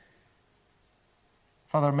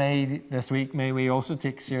 Father, this week, may we also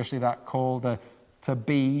take seriously that call to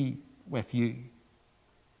be with you,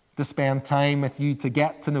 to spend time with you, to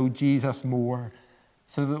get to know Jesus more,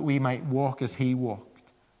 so that we might walk as he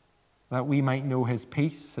walked, that we might know his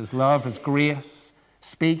peace, his love, his grace,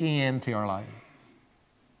 speaking into our lives.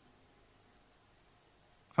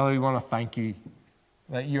 Father, we want to thank you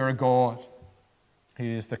that you're a God who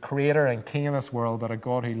is the creator and king of this world, but a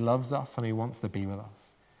God who loves us and who wants to be with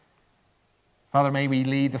us. Father, may we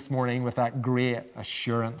lead this morning with that great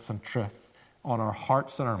assurance and truth on our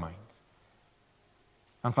hearts and our minds.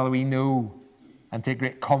 And Father, we know and take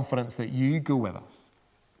great confidence that you go with us.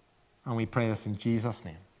 And we pray this in Jesus'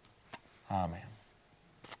 name. Amen.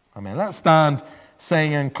 Amen. Let's stand,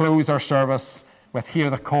 sing, and close our service with Hear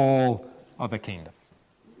the Call of the Kingdom.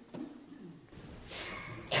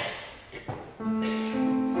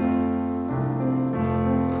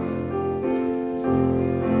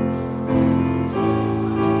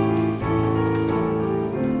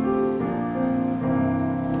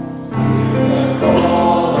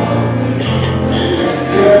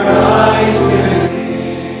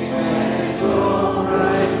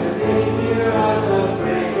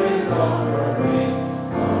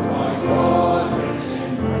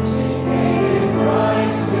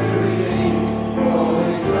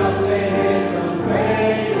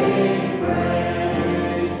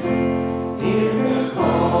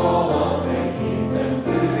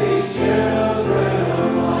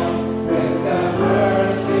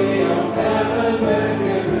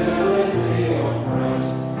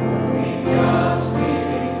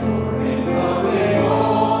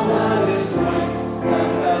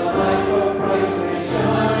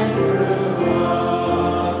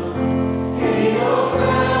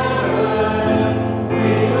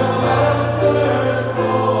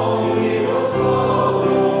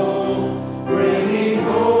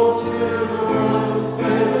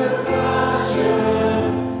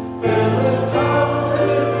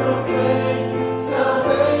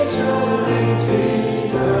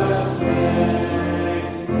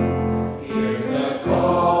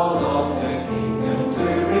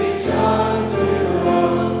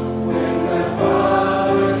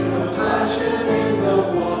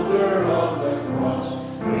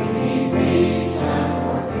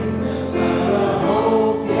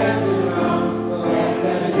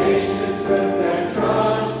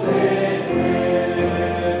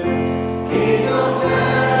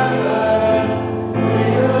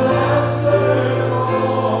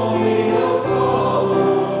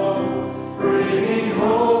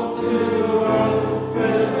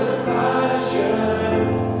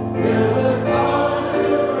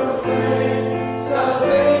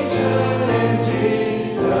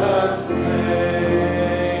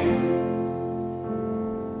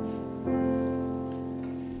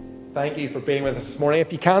 Thank you for being with us this morning.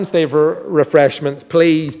 If you can stay for refreshments,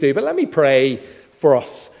 please do. But let me pray for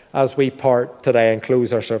us as we part today and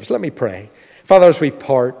close our service. Let me pray. Father, as we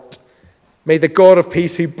part, may the God of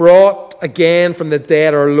peace, who brought again from the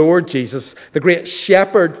dead our Lord Jesus, the great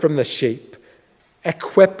shepherd from the sheep,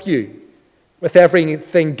 equip you with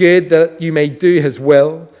everything good that you may do his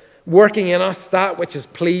will, working in us that which is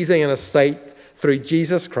pleasing in his sight through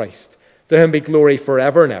Jesus Christ. To him be glory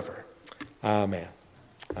forever and ever. Amen.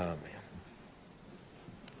 Amen.